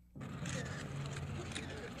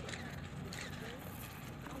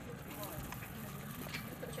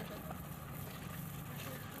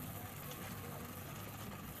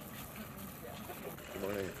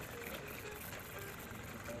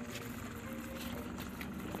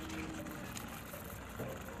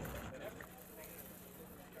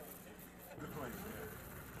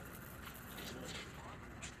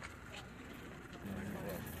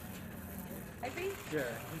 Is he? Yeah,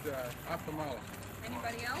 he's an ophthalmologist.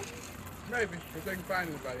 Anybody else? Maybe, if they can find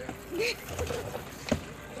anybody else.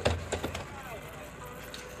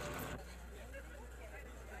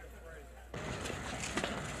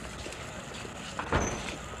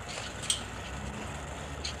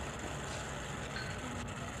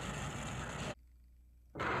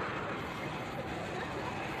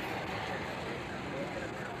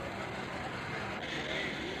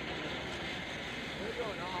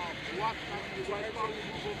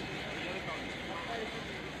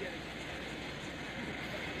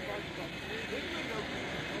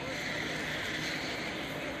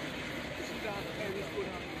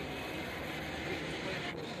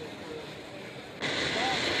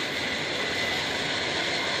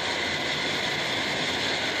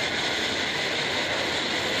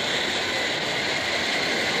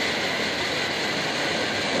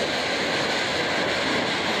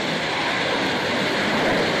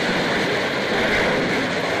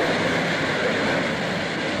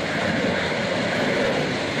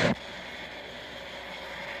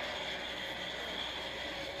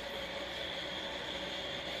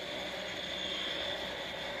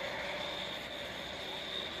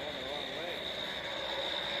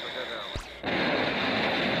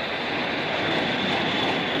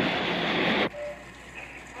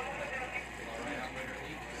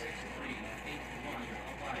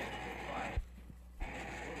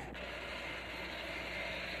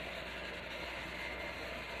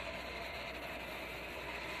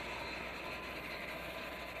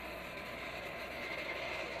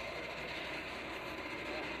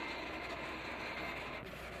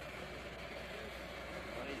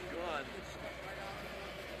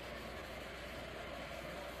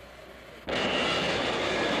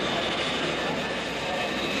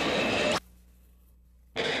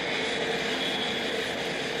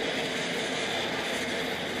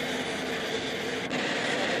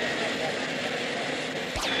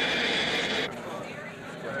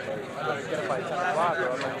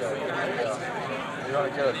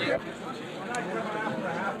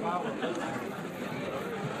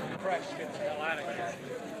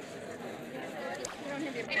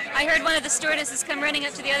 I heard one of the stewardesses come running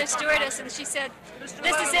up to the other stewardess, and she said, "This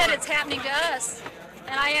is it, it's happening to us."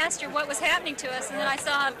 And I asked her what was happening to us, and then I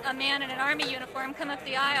saw a man in an army uniform come up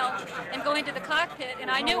the aisle and go into the cockpit,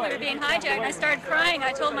 and I knew we were being hijacked, and I started crying.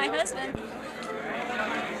 I told my husband.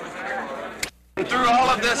 And through all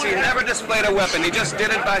of this, he never displayed a weapon. He just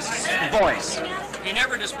did it by voice. He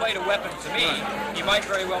never displayed a weapon to me. He might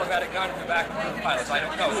very well have had a gun in the back of the pilots. I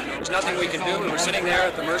don't know. There's nothing we can do. We were sitting there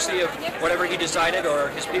at the mercy of whatever he decided or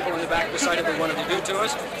his people in the back decided they wanted to do to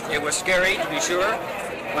us. It was scary, to be sure.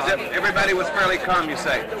 Everybody was fairly calm, you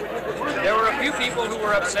say? There were a few people who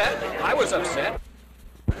were upset. I was upset.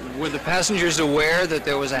 Were the passengers aware that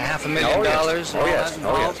there was $500,000? Oh, yes.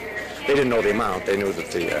 They didn't know the amount. They knew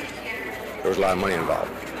that there was a lot of money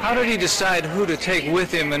involved. How did he decide who to take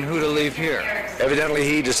with him and who to leave here? Evidently,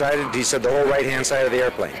 he said the whole right-hand side of the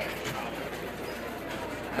airplane.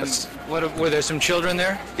 Were there some children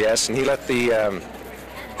there? Yes, and he let I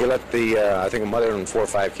think a mother and 4 or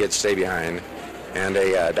 5 kids stay behind, and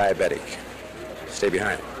a diabetic stay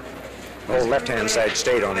behind. The whole left-hand side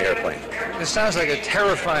stayed on the airplane. This sounds like a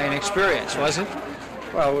terrifying experience, was it?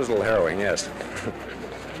 Well, it was a little harrowing, yes.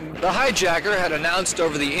 The hijacker had announced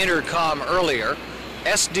over the intercom earlier,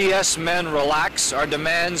 "SDS men relax, our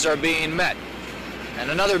demands are being met."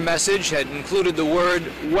 And another message had included the word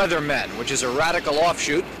weathermen, which is a radical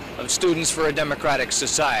offshoot of Students for a Democratic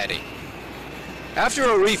Society. After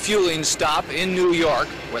a refueling stop in New York,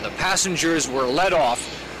 where the passengers were let off,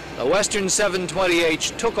 the Western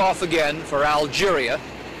 720H took off again for Algeria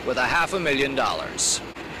with $500,000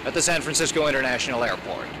 at the San Francisco International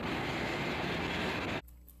Airport.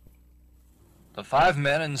 The 5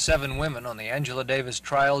 men and 7 women on the Angela Davis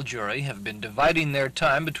trial jury have been dividing their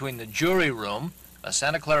time between the jury room, a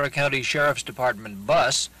Santa Clara County Sheriff's Department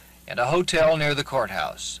bus, and a hotel near the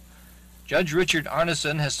courthouse. Judge Richard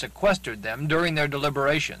Arneson has sequestered them during their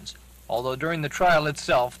deliberations, although during the trial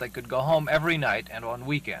itself they could go home every night and on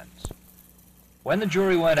weekends. When the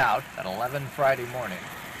jury went out at 11 Friday morning,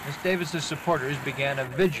 Miss Davis's supporters began a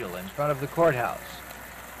vigil in front of the courthouse.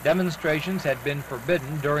 Demonstrations had been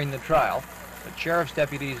forbidden during the trial, but sheriff's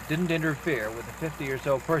deputies didn't interfere with the 50 or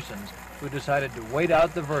so persons who decided to wait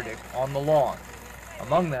out the verdict on the lawn.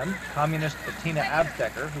 Among them, communist Bettina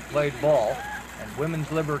Abtecker, who played ball, and women's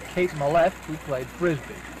libber Kate Millett, who played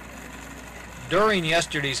frisbee. During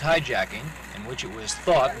yesterday's hijacking, in which it was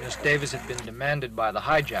thought Miss Davis had been demanded by the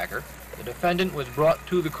hijacker, the defendant was brought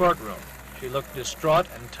to the courtroom. She looked distraught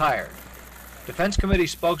and tired. Defense Committee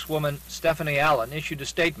spokeswoman Stephanie Allen issued a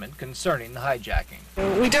statement concerning the hijacking.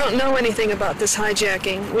 We don't know anything about this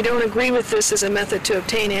hijacking. We don't agree with this as a method to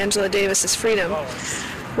obtain Angela Davis's freedom.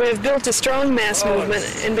 We have built a strong mass movement,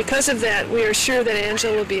 and because of that, we are sure that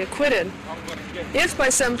Angela will be acquitted. If by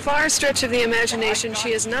some far stretch of the imagination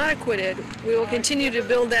she is not acquitted, we will continue to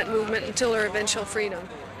build that movement until her eventual freedom.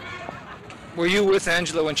 Were you with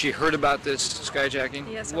Angela when she heard about this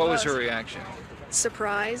skyjacking? Yes, I What was was. her reaction?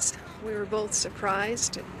 Surprised. We were both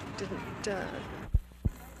surprised. It didn't.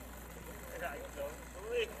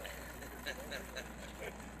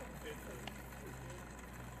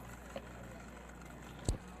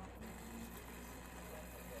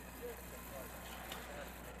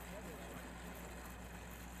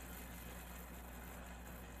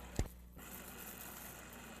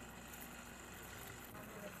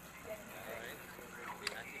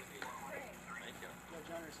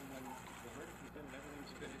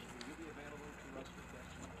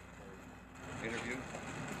 Interview?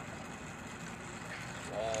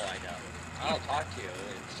 Oh, I know. I'll talk to you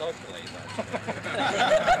socially, but...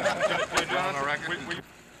 On the record?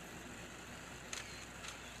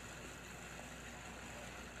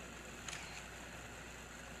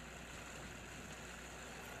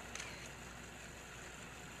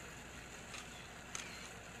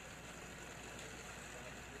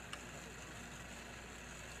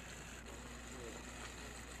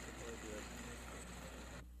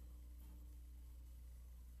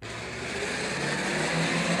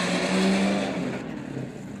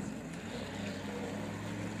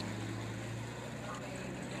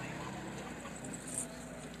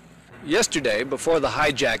 Yesterday, before the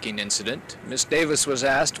hijacking incident, Miss Davis was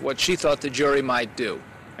asked what she thought the jury might do.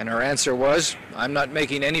 And her answer was, "I'm not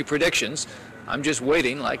making any predictions. I'm just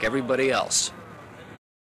waiting like everybody else."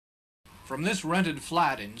 From this rented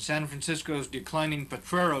flat in San Francisco's declining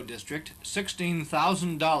Potrero district,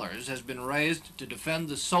 $16,000 has been raised to defend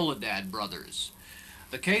the Soledad brothers.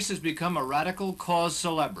 The case has become a radical cause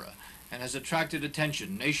célèbre and has attracted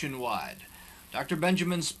attention nationwide. Dr.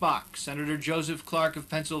 Benjamin Spock, Senator Joseph Clark of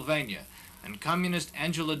Pennsylvania, and Communist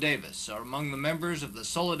Angela Davis are among the members of the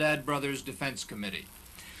Soledad Brothers Defense Committee.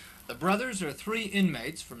 The brothers are 3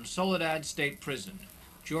 inmates from Soledad State Prison: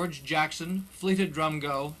 George Jackson, Fleta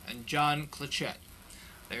Drumgo, and John Clichette.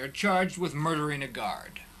 They are charged with murdering a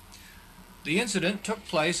guard. The incident took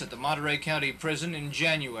place at the Monterey County Prison in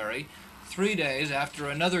January, 3 days after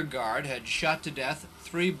another guard had shot to death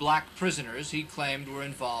 3 black prisoners he claimed were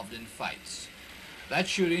involved in fights. That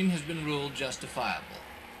shooting has been ruled justifiable.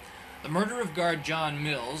 The murder of guard John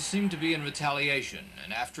Mills seemed to be in retaliation,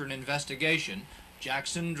 and after an investigation,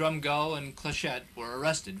 Jackson, Drumgo, and Clichette were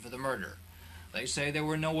arrested for the murder. They say they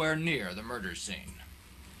were nowhere near the murder scene.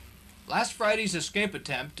 Last Friday's escape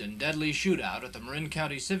attempt and deadly shootout at the Marin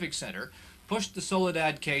County Civic Center pushed the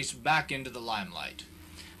Soledad case back into the limelight.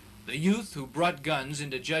 The youth who brought guns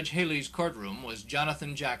into Judge Haley's courtroom was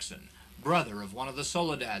Jonathan Jackson, brother of one of the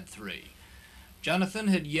Soledad 3. Jonathan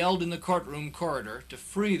had yelled in the courtroom corridor to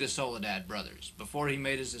free the Soledad brothers before he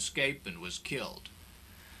made his escape and was killed.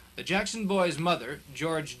 The Jackson boy's mother,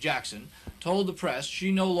 George Jackson, told the press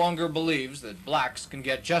she no longer believes that blacks can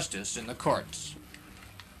get justice in the courts.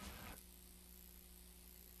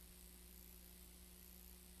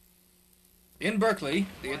 In Berkeley,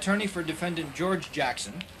 the attorney for defendant George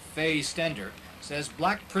Jackson, Faye Stender, says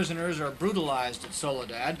black prisoners are brutalized at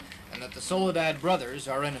Soledad and that the Soledad brothers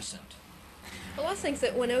are innocent. Well, I think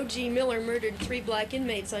that when O.G. Miller murdered 3 black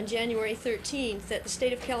inmates on January 13th, that the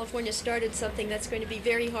state of California started something that's going to be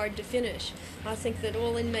very hard to finish. I think that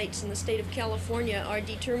all inmates in the state of California are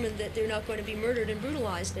determined that they're not going to be murdered and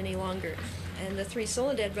brutalized any longer. And the 3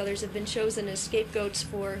 Soledad brothers have been chosen as scapegoats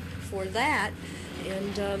for that.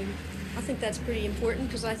 And I think that's pretty important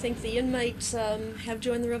because I think the inmates have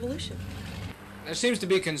joined the revolution. There seems to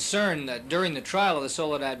be concern that during the trial of the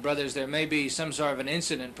Soledad brothers there may be some sort of an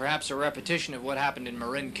incident, perhaps a repetition of what happened in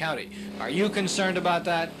Marin County. Are you concerned about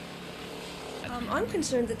that? I'm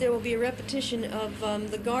concerned that there will be a repetition of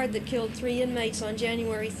the guard that killed 3 inmates on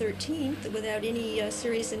January 13th without any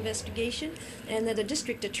serious investigation, and that a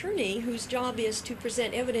district attorney whose job is to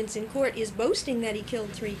present evidence in court is boasting that he killed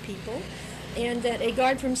 3 people, and that a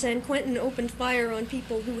guard from San Quentin opened fire on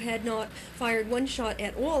people who had not fired 1 shot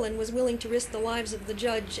at all and was willing to risk the lives of the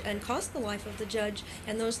judge and cost the life of the judge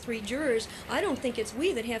and those 3 jurors. I don't think it's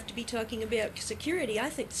we that have to be talking about security. I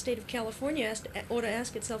think the state of California ought to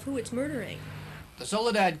ask itself who it's murdering. The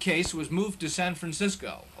Soledad case was moved to San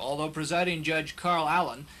Francisco, although presiding Judge Carl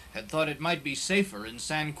Allen had thought it might be safer in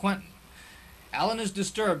San Quentin. Allen is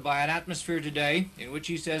disturbed by an atmosphere today in which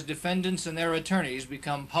he says defendants and their attorneys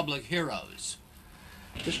become public heroes.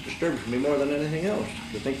 This disturbs me more than anything else,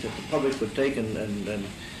 to think that the public would take and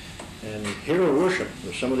hero worship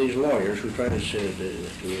some of these lawyers who try to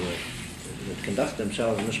conduct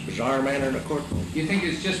themselves in this bizarre manner in a courtroom. You think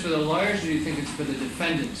it's just for the lawyers, or do you think it's for the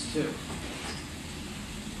defendants, too?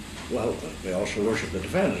 Well, they also worship the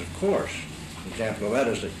defendants, of course. An example of that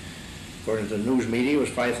is that, according to the news media, was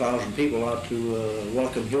 5,000 people out to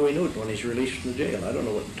welcome Huey Newton when he's released from the jail. I don't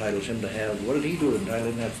know what entitles him to have. What did he do to entitle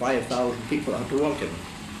him to have 5,000 people out to welcome him?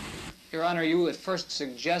 Your Honor, you at first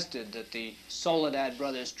suggested that the Soledad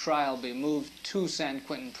Brothers trial be moved to San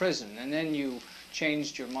Quentin Prison, and then you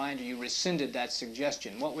changed your mind, or you rescinded that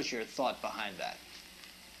suggestion. What was your thought behind that?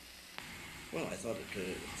 Well, I thought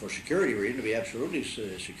that for security reasons, to be absolutely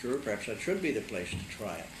secure, perhaps that should be the place to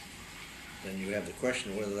try it. Then you have the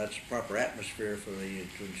question of whether that's the proper atmosphere for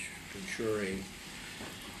to ensure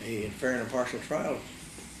a fair and impartial trial,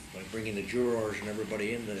 by bringing the jurors and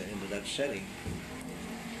everybody into that setting.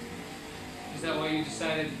 Is that why you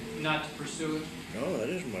decided not to pursue it? No, that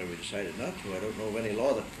isn't why we decided not to. I don't know of any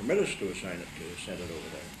law that permits us to assign it to send it over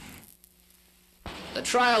there. The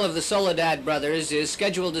trial of the Soledad Brothers is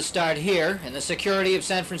scheduled to start here in the security of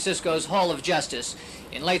San Francisco's Hall of Justice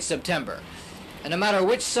in late September. And no matter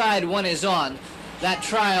which side one is on, that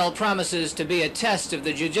trial promises to be a test of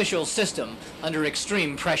the judicial system under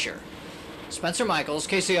extreme pressure. Spencer Michaels,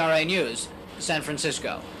 KCRA News, San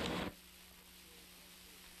Francisco.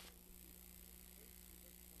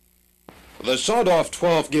 The sawed-off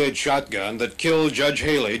 12-gauge shotgun that killed Judge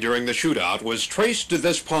Haley during the shootout was traced to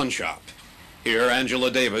this pawn shop. Here, Angela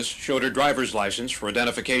Davis showed her driver's license for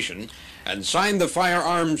identification and signed the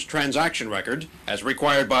firearms transaction record as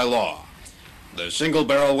required by law. The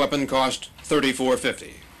single-barrel weapon cost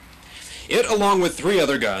 $34.50. It, along with 3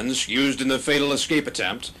 other guns used in the fatal escape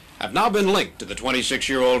attempt, have now been linked to the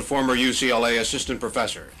 26-year-old former UCLA assistant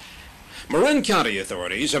professor. Marin County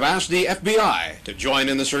authorities have asked the FBI to join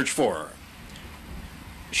in the search for her.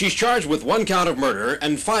 She's charged with 1 count of murder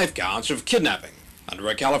and 5 counts of kidnapping under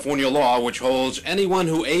a California law which holds anyone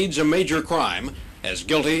who aids a major crime as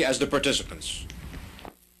guilty as the participants.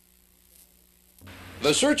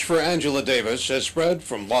 The search for Angela Davis has spread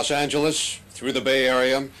from Los Angeles, through the Bay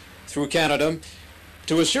Area, through Canada,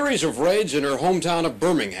 to a series of raids in her hometown of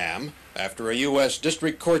Birmingham after a U.S.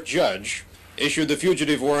 District Court judge issued the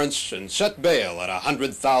fugitive warrants and set bail at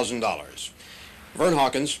 $100,000. Vern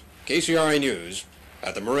Hawkins, KCRA News,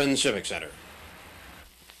 at the Marin Civic Center.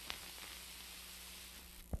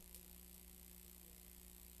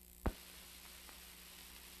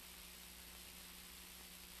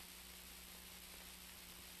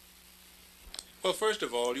 Well, first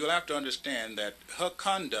of all, you'll have to understand that her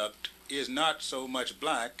conduct is not so much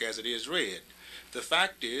black as it is red. The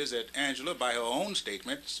fact is that Angela, by her own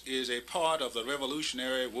statements, is a part of the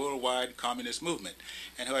revolutionary worldwide communist movement,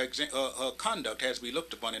 and her conduct has to be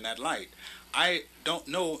looked upon in that light. I don't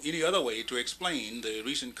know any other way to explain the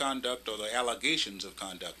recent conduct or the allegations of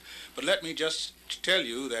conduct. But let me just tell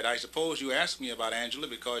you that I suppose you asked me about Angela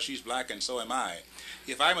because she's black and so am I.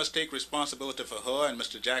 If I must take responsibility for her and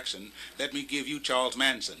Mr. Jackson, let me give you Charles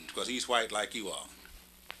Manson, because he's white like you are.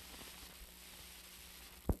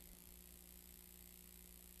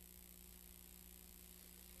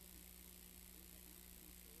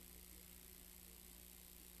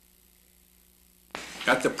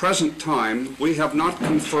 At the present time, we have not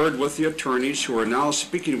conferred with the attorneys who are now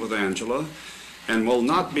speaking with Angela and will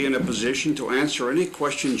not be in a position to answer any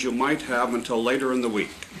questions you might have until later in the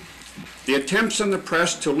week. The attempts in the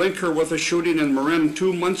press to link her with a shooting in Marin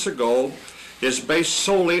 2 months ago is based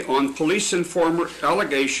solely on police informer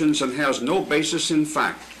allegations and has no basis in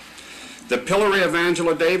fact. The pillory of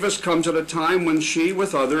Angela Davis comes at a time when she,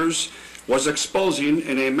 with others, was exposing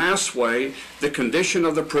in a mass way the condition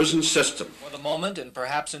of the prison system. For the moment, and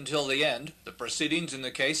perhaps until the end, the proceedings in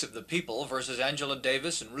the case of the People versus Angela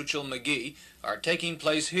Davis and Racial McGee are taking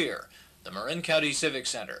place here, the Marin County Civic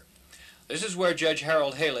Center. This is where Judge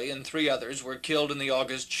Harold Haley and 3 others were killed in the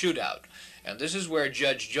August shootout, and this is where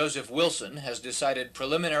Judge Joseph Wilson has decided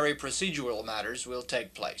preliminary procedural matters will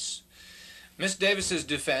take place. Miss Davis's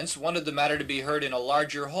defense wanted the matter to be heard in a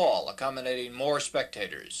larger hall, accommodating more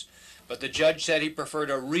spectators. But the judge said he preferred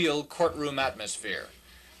a real courtroom atmosphere.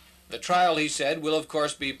 The trial, he said, will of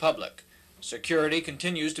course be public. Security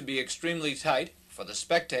continues to be extremely tight for the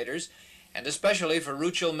spectators, and especially for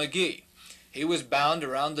Racial McGee. He was bound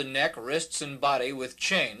around the neck, wrists, and body with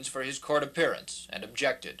chains for his court appearance, and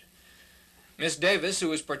objected. Miss Davis, who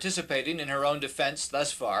was participating in her own defense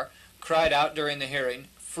thus far, cried out during the hearing,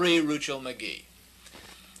 "Free Racial McGee."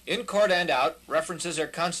 In court and out, references are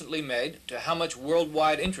constantly made to how much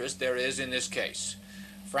worldwide interest there is in this case.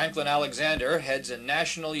 Franklin Alexander heads a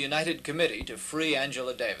national united committee to free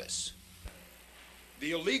Angela Davis.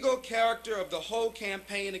 The illegal character of the whole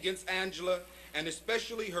campaign against Angela, and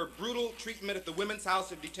especially her brutal treatment at the Women's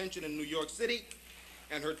House of Detention in New York City,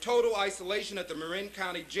 and her total isolation at the Marin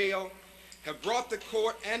County Jail, have brought the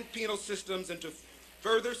court and penal systems into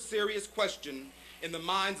further serious question in the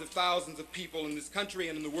minds of thousands of people in this country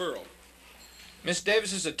and in the world. Miss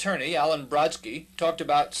Davis's attorney, Alan Brodsky, talked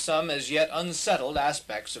about some as yet unsettled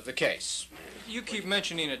aspects of the case. You keep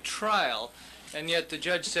mentioning a trial, and yet the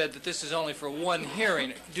judge said that this is only for one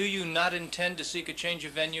hearing. Do you not intend to seek a change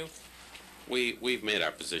of venue? We've made our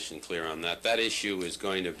position clear on that. That issue is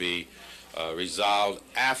going to be resolved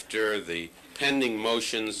after the pending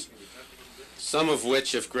motions, some of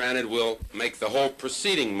which, if granted, will make the whole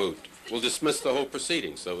proceeding moot. We'll dismiss the whole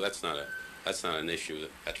proceeding, so that's not an issue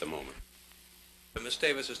at the moment. Ms.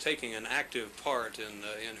 Davis is taking an active part in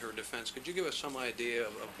her defense. Could you give us some idea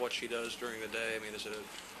of what she does during the day? I mean, is it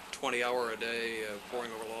a 20-hour-a-day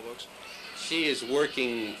poring over law books? She is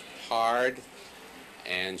working hard,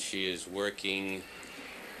 and she is working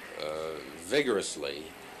vigorously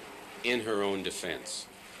in her own defense.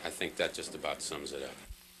 I think that just about sums it up.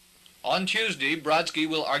 On Tuesday, Brodsky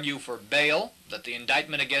will argue for bail, that the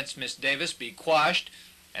indictment against Miss Davis be quashed,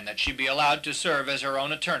 and that she be allowed to serve as her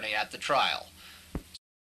own attorney at the trial.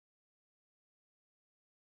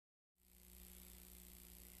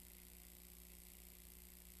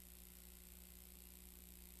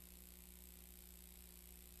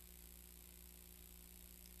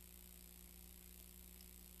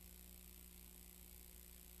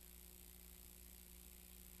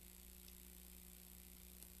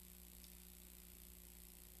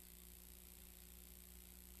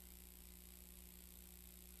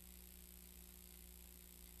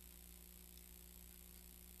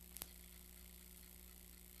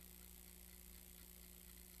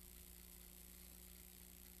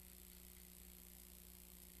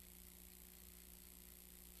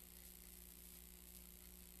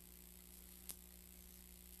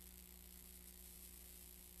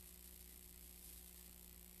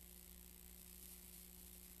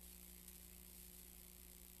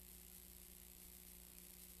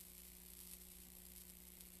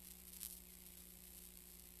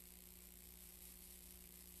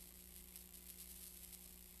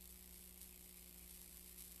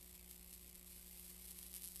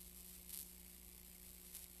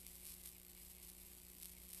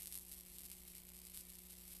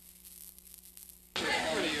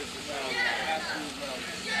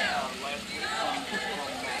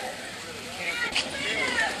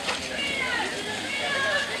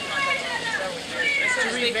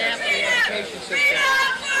 Revamp the education system.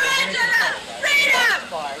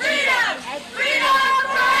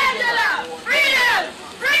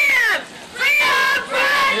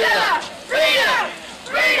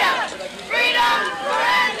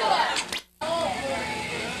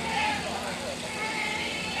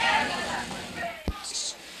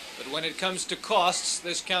 But when it comes to costs,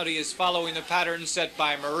 this county is following the pattern set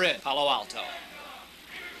by Marin, Palo Alto.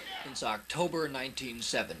 Since October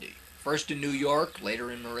 1970. First in New York, later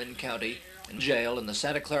in Marin County, and jail in the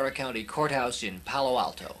Santa Clara County Courthouse in Palo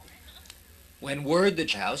Alto. When word the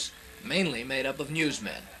house, mainly made up of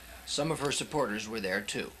newsmen, some of her supporters were there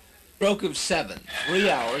too. Stroke of 7, 3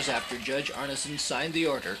 hours after Judge Arneson signed the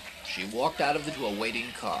order, she walked out of the to a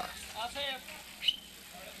waiting car.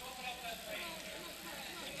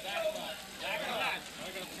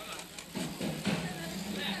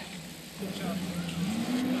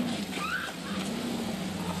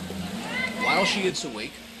 While she is a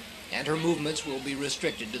week, and her movements will be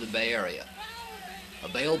restricted to the Bay Area. A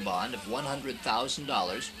bail bond of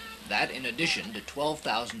 $100,000, that in addition to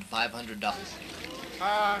 $12,500.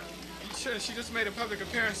 She just made a public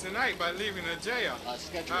appearance tonight by leaving the jail.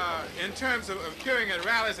 In terms of appearing at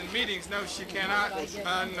rallies and meetings, no, she cannot at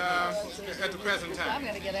the present time. I'm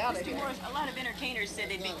going to get out of here. A lot of entertainers said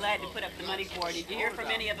they'd be glad to put up the money for it. Did you hear from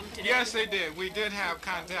any of them today? Yes, they did. We did have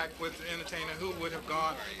contact with the entertainer who would have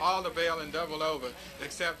gone all the bail and double over,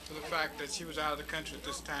 except for the fact that she was out of the country at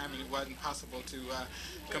this time and it wasn't possible to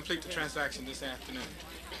complete the transaction this afternoon.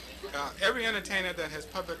 Every entertainer that has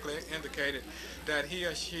publicly indicated that he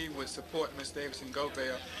or she would support Ms. Davis and go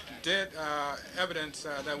bail did evidence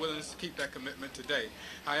their willingness to keep that commitment today.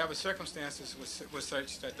 However, circumstances were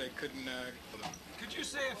such that they couldn't. Could you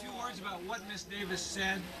say a few words about what Ms. Davis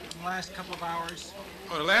said in the last couple of hours?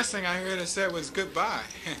 Well, the last thing I heard her say was goodbye.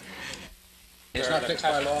 It's not fixed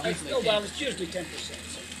by law? No, well, it's usually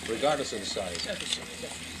 10%. Regardless of the size.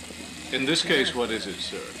 10%. In this case, what is it,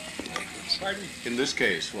 sir? Pardon? In this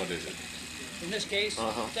case, what is it? In this case, 10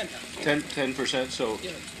 pounds. 10%. So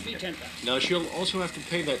Yeah, be 10 pounds. now she'll also have to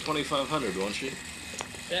pay that $2,500, won't she?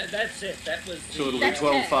 That's it. That was. So it'll be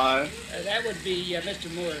 $12,500. That would be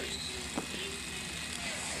Mr. Moore's.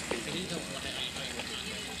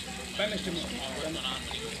 By Mr. Moore.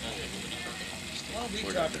 Well, we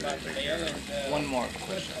talked about bail and. One more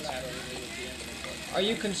question. Are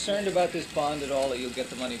you concerned about this bond at all, that you'll get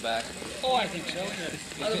the money back? Oh, I think so.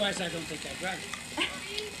 Otherwise, I don't think I'd grab it.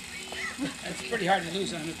 It's pretty hard to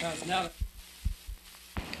lose $100,000.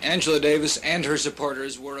 Angela Davis and her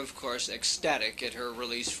supporters were, of course, ecstatic at her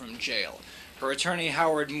release from jail. Her attorney,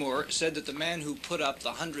 Howard Moore, said that the man who put up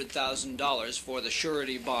the $100,000 for the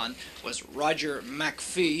surety bond was Roger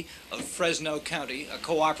McPhee of Fresno County, a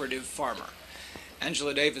cooperative farmer.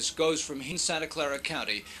 Angela Davis goes from Santa Clara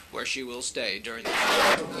County, where she will stay during the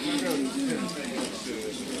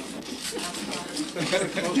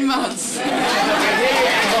months.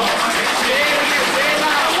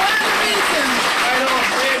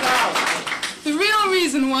 The real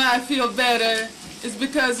reason why I feel better is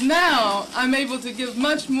because now I'm able to give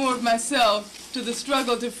much more of myself to the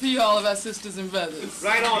struggle to free all of our sisters and brothers.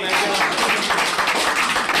 Right on, Angela.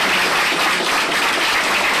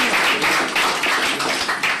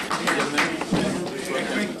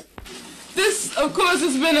 This, of course,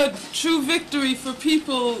 has been a true victory for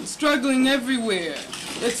people struggling everywhere.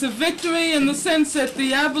 It's a victory in the sense that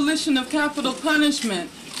the abolition of capital punishment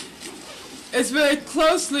is very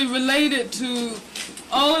closely related to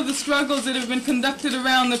all of the struggles that have been conducted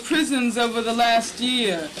around the prisons over the last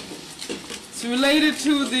year. It's related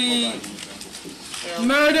to the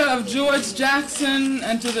murder of George Jackson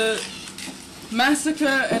and to the massacre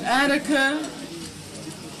at Attica.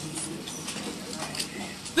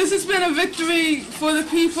 This has been a victory for the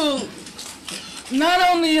people, not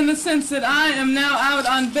only in the sense that I am now out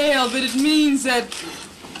on bail, but it means that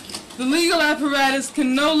the legal apparatus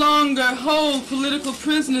can no longer hold political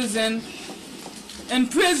prisoners in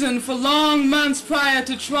prison for long months prior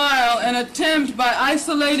to trial and attempt by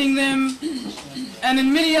isolating them and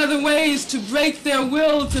in many other ways to break their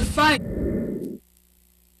will to fight.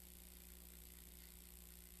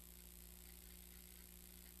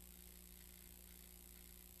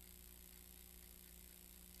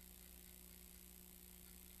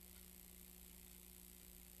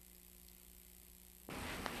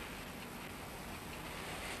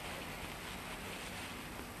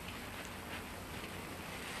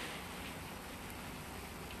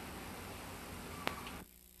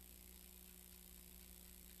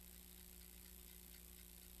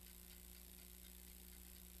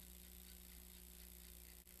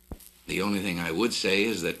 The only thing I would say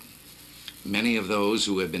is that many of those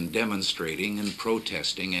who have been demonstrating and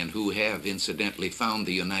protesting and who have incidentally found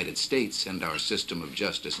the United States and our system of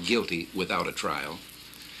justice guilty without a trial,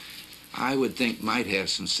 I would think might have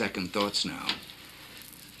some second thoughts now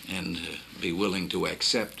and be willing to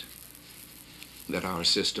accept that our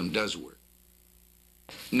system does work.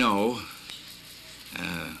 No,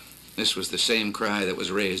 this was the same cry that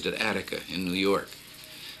was raised at Attica in New York.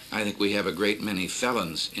 I think we have a great many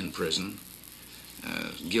felons in prison,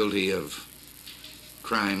 guilty of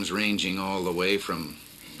crimes ranging all the way from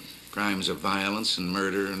crimes of violence and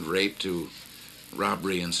murder and rape to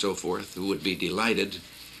robbery and so forth, who would be delighted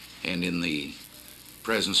and in the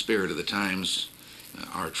present spirit of the times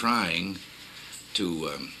are trying to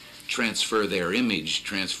transform their image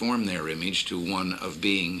to one of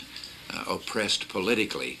being oppressed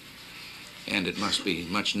politically. And it must be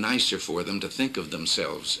much nicer for them to think of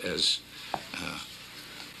themselves as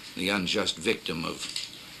the unjust victim of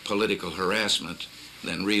political harassment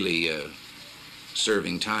than really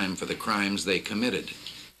serving time for the crimes they committed.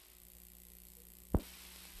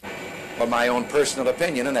 Well, my own personal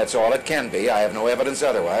opinion, and that's all it can be, I have no evidence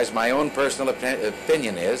otherwise, my own personal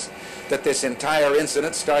opinion is that this entire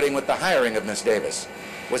incident, starting with the hiring of Miss Davis,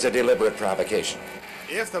 was a deliberate provocation.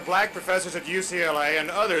 If the black professors at UCLA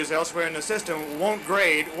and others elsewhere in the system won't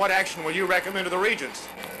grade, what action will you recommend to the regents?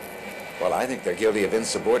 Well, I think they're guilty of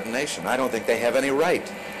insubordination. I don't think they have any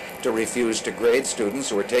right to refuse to grade students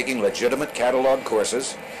who are taking legitimate catalog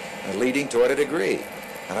courses and leading toward a degree.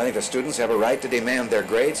 And I think the students have a right to demand their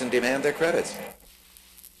grades and demand their credits.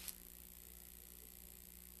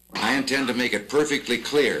 I intend to make it perfectly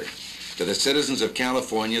clear to the citizens of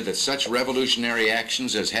California that such revolutionary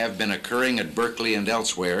actions as have been occurring at Berkeley and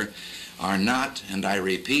elsewhere are not, and I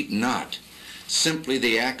repeat not, simply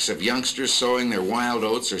the acts of youngsters sowing their wild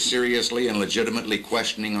oats or seriously and legitimately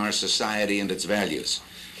questioning our society and its values.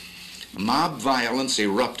 Mob violence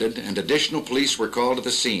erupted and additional police were called to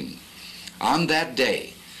the scene. On that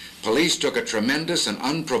day, Police took a tremendous and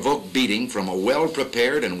unprovoked beating from a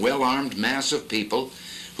well-prepared and well-armed mass of people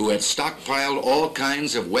who had stockpiled all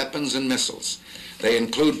kinds of weapons and missiles. They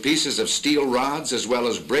include pieces of steel rods as well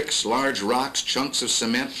as bricks, large rocks, chunks of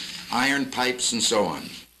cement, iron pipes, and so on.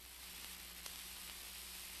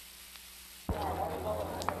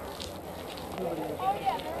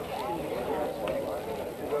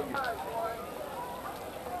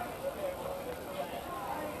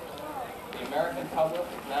 The American public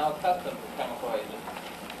is now accustomed to chemical agents.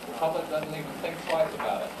 The public doesn't even think twice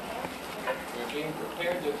about it. We're being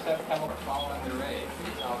prepared to accept chemical following their age.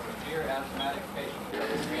 We saw severe asthmatic patients here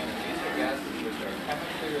who ran ether gases which are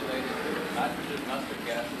chemically related to the nitrogen mustard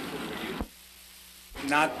gases that were used.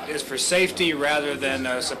 Not as for safety rather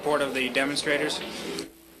than support of the demonstrators?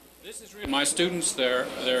 My students, they're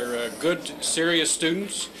good, serious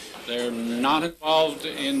students. They're not involved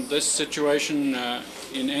in this situation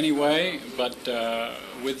in any way, but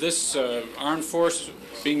with this armed force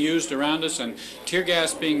being used around us and tear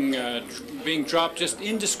gas being dropped just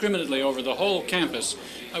indiscriminately over the whole campus,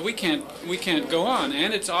 we can't go on,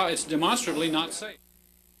 and it's demonstrably not safe.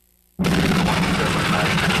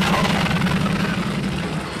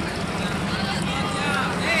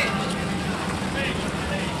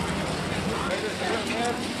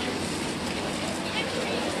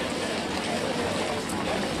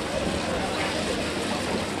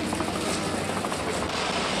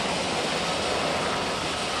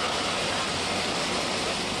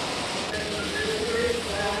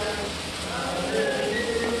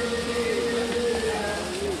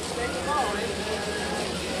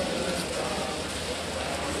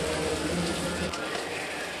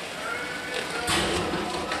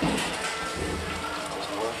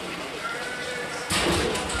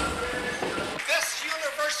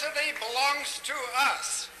 Belongs to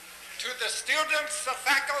us, to the students, the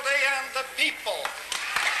faculty, and the people.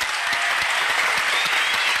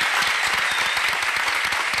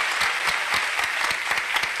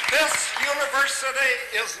 This university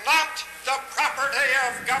is not the property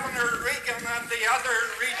of Governor Reagan and the other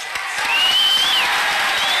regents.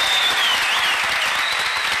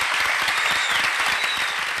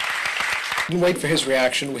 Wait for his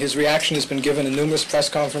reaction. His reaction has been given in numerous press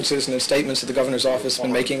conferences and in statements that the governor's office has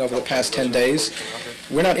been making over the past 10 days.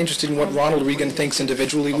 We're not interested in what Ronald Reagan thinks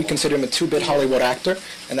individually. We consider him a two-bit Hollywood actor,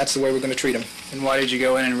 and that's the way we're going to treat him. And why did you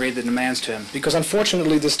go in and read the demands to him? Because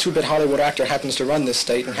unfortunately this two-bit Hollywood actor happens to run this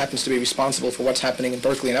state and happens to be responsible for what's happening in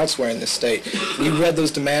Berkeley and elsewhere in this state. We read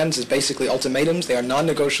those demands as basically ultimatums. They are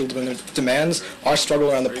non-negotiable demands. Our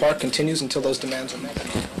struggle around the park continues until those demands are met.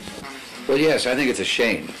 Well, yes, I think it's a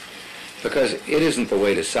shame, because it isn't the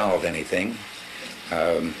way to solve anything.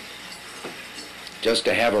 Just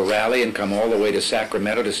to have a rally and come all the way to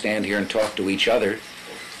Sacramento to stand here and talk to each other,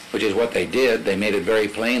 which is what they did. They made it very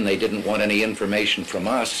plain they didn't want any information from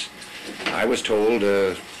us. I was told,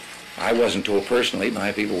 I wasn't told personally,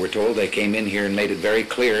 my people were told. They came in here and made it very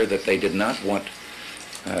clear that they did not want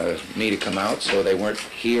me to come out, so they weren't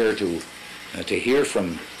here to hear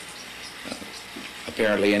from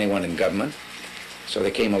apparently anyone in government. So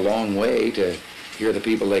they came a long way to hear the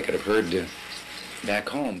people they could have heard back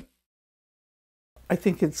home. I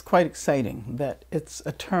think it's quite exciting that it's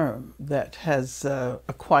a term that has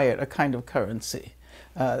acquired a kind of currency.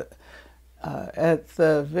 At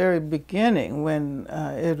the very beginning, when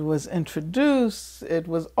it was introduced, it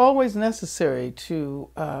was always necessary to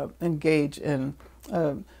engage in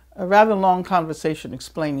a rather long conversation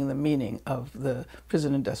explaining the meaning of the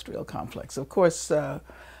prison industrial complex. Of course,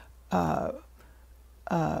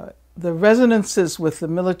 the resonances with the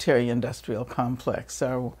military industrial complex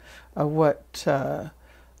are what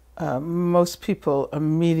most people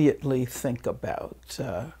immediately think about.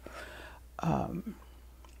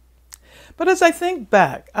 But as I think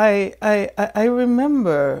back, I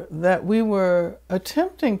remember that we were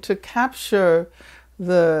attempting to capture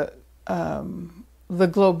the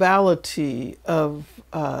globality of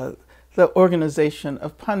the organization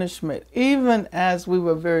of punishment, even as we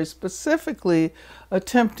were very specifically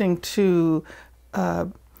attempting to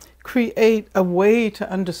create a way to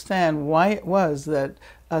understand why it was that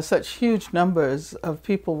such huge numbers of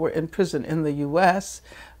people were in prison in the U.S.,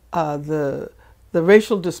 the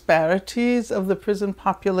racial disparities of the prison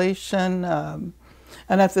population, and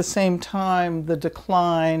at the same time the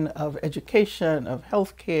decline of education, of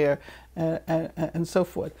healthcare, and so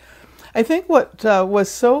forth. I think what was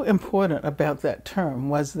so important about that term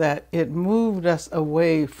was that it moved us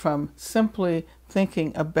away from simply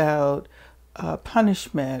thinking about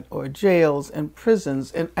punishment or jails and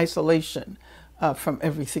prisons in isolation from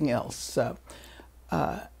everything else.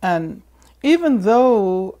 And even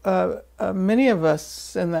though many of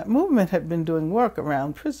us in that movement had been doing work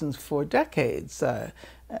around prisons for decades,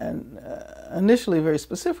 and initially very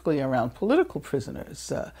specifically around political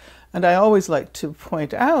prisoners. And I always like to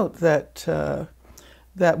point out that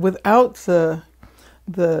that without the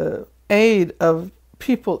aid of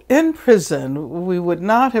people in prison, we would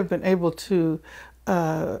not have been able to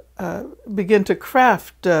begin to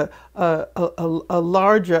craft a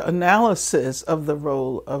larger analysis of the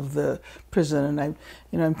role of the prison. And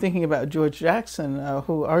I'm thinking about George Jackson,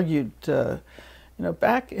 who argued,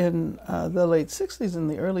 back in the late '60s and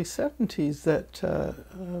the early '70s, that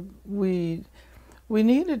we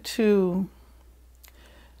needed to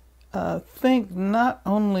think not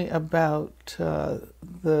only about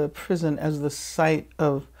the prison as the site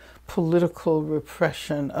of political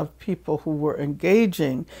repression of people who were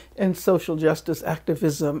engaging in social justice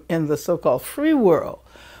activism in the so-called free world,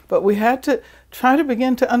 but we had to try to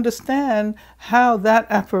begin to understand how that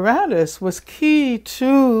apparatus was key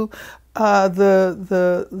to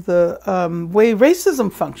the way racism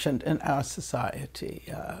functioned in our society.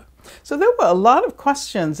 So there were a lot of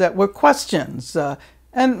questions that were questions,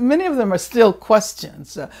 and many of them are still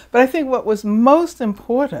questions. But I think what was most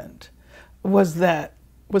important was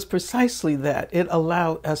precisely that it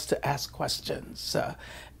allowed us to ask questions,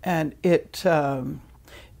 and it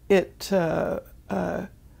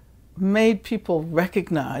made people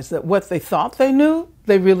recognize that what they thought they knew,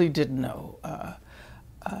 they really didn't know.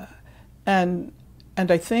 And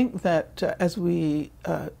I think that as we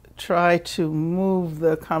try to move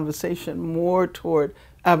the conversation more toward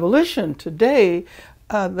abolition today,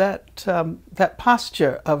 that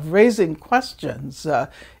posture of raising questions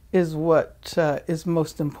is what is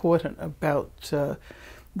most important about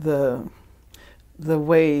the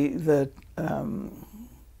way the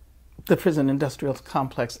prison industrial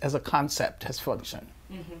complex as a concept has functioned.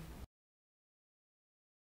 Mm-hmm.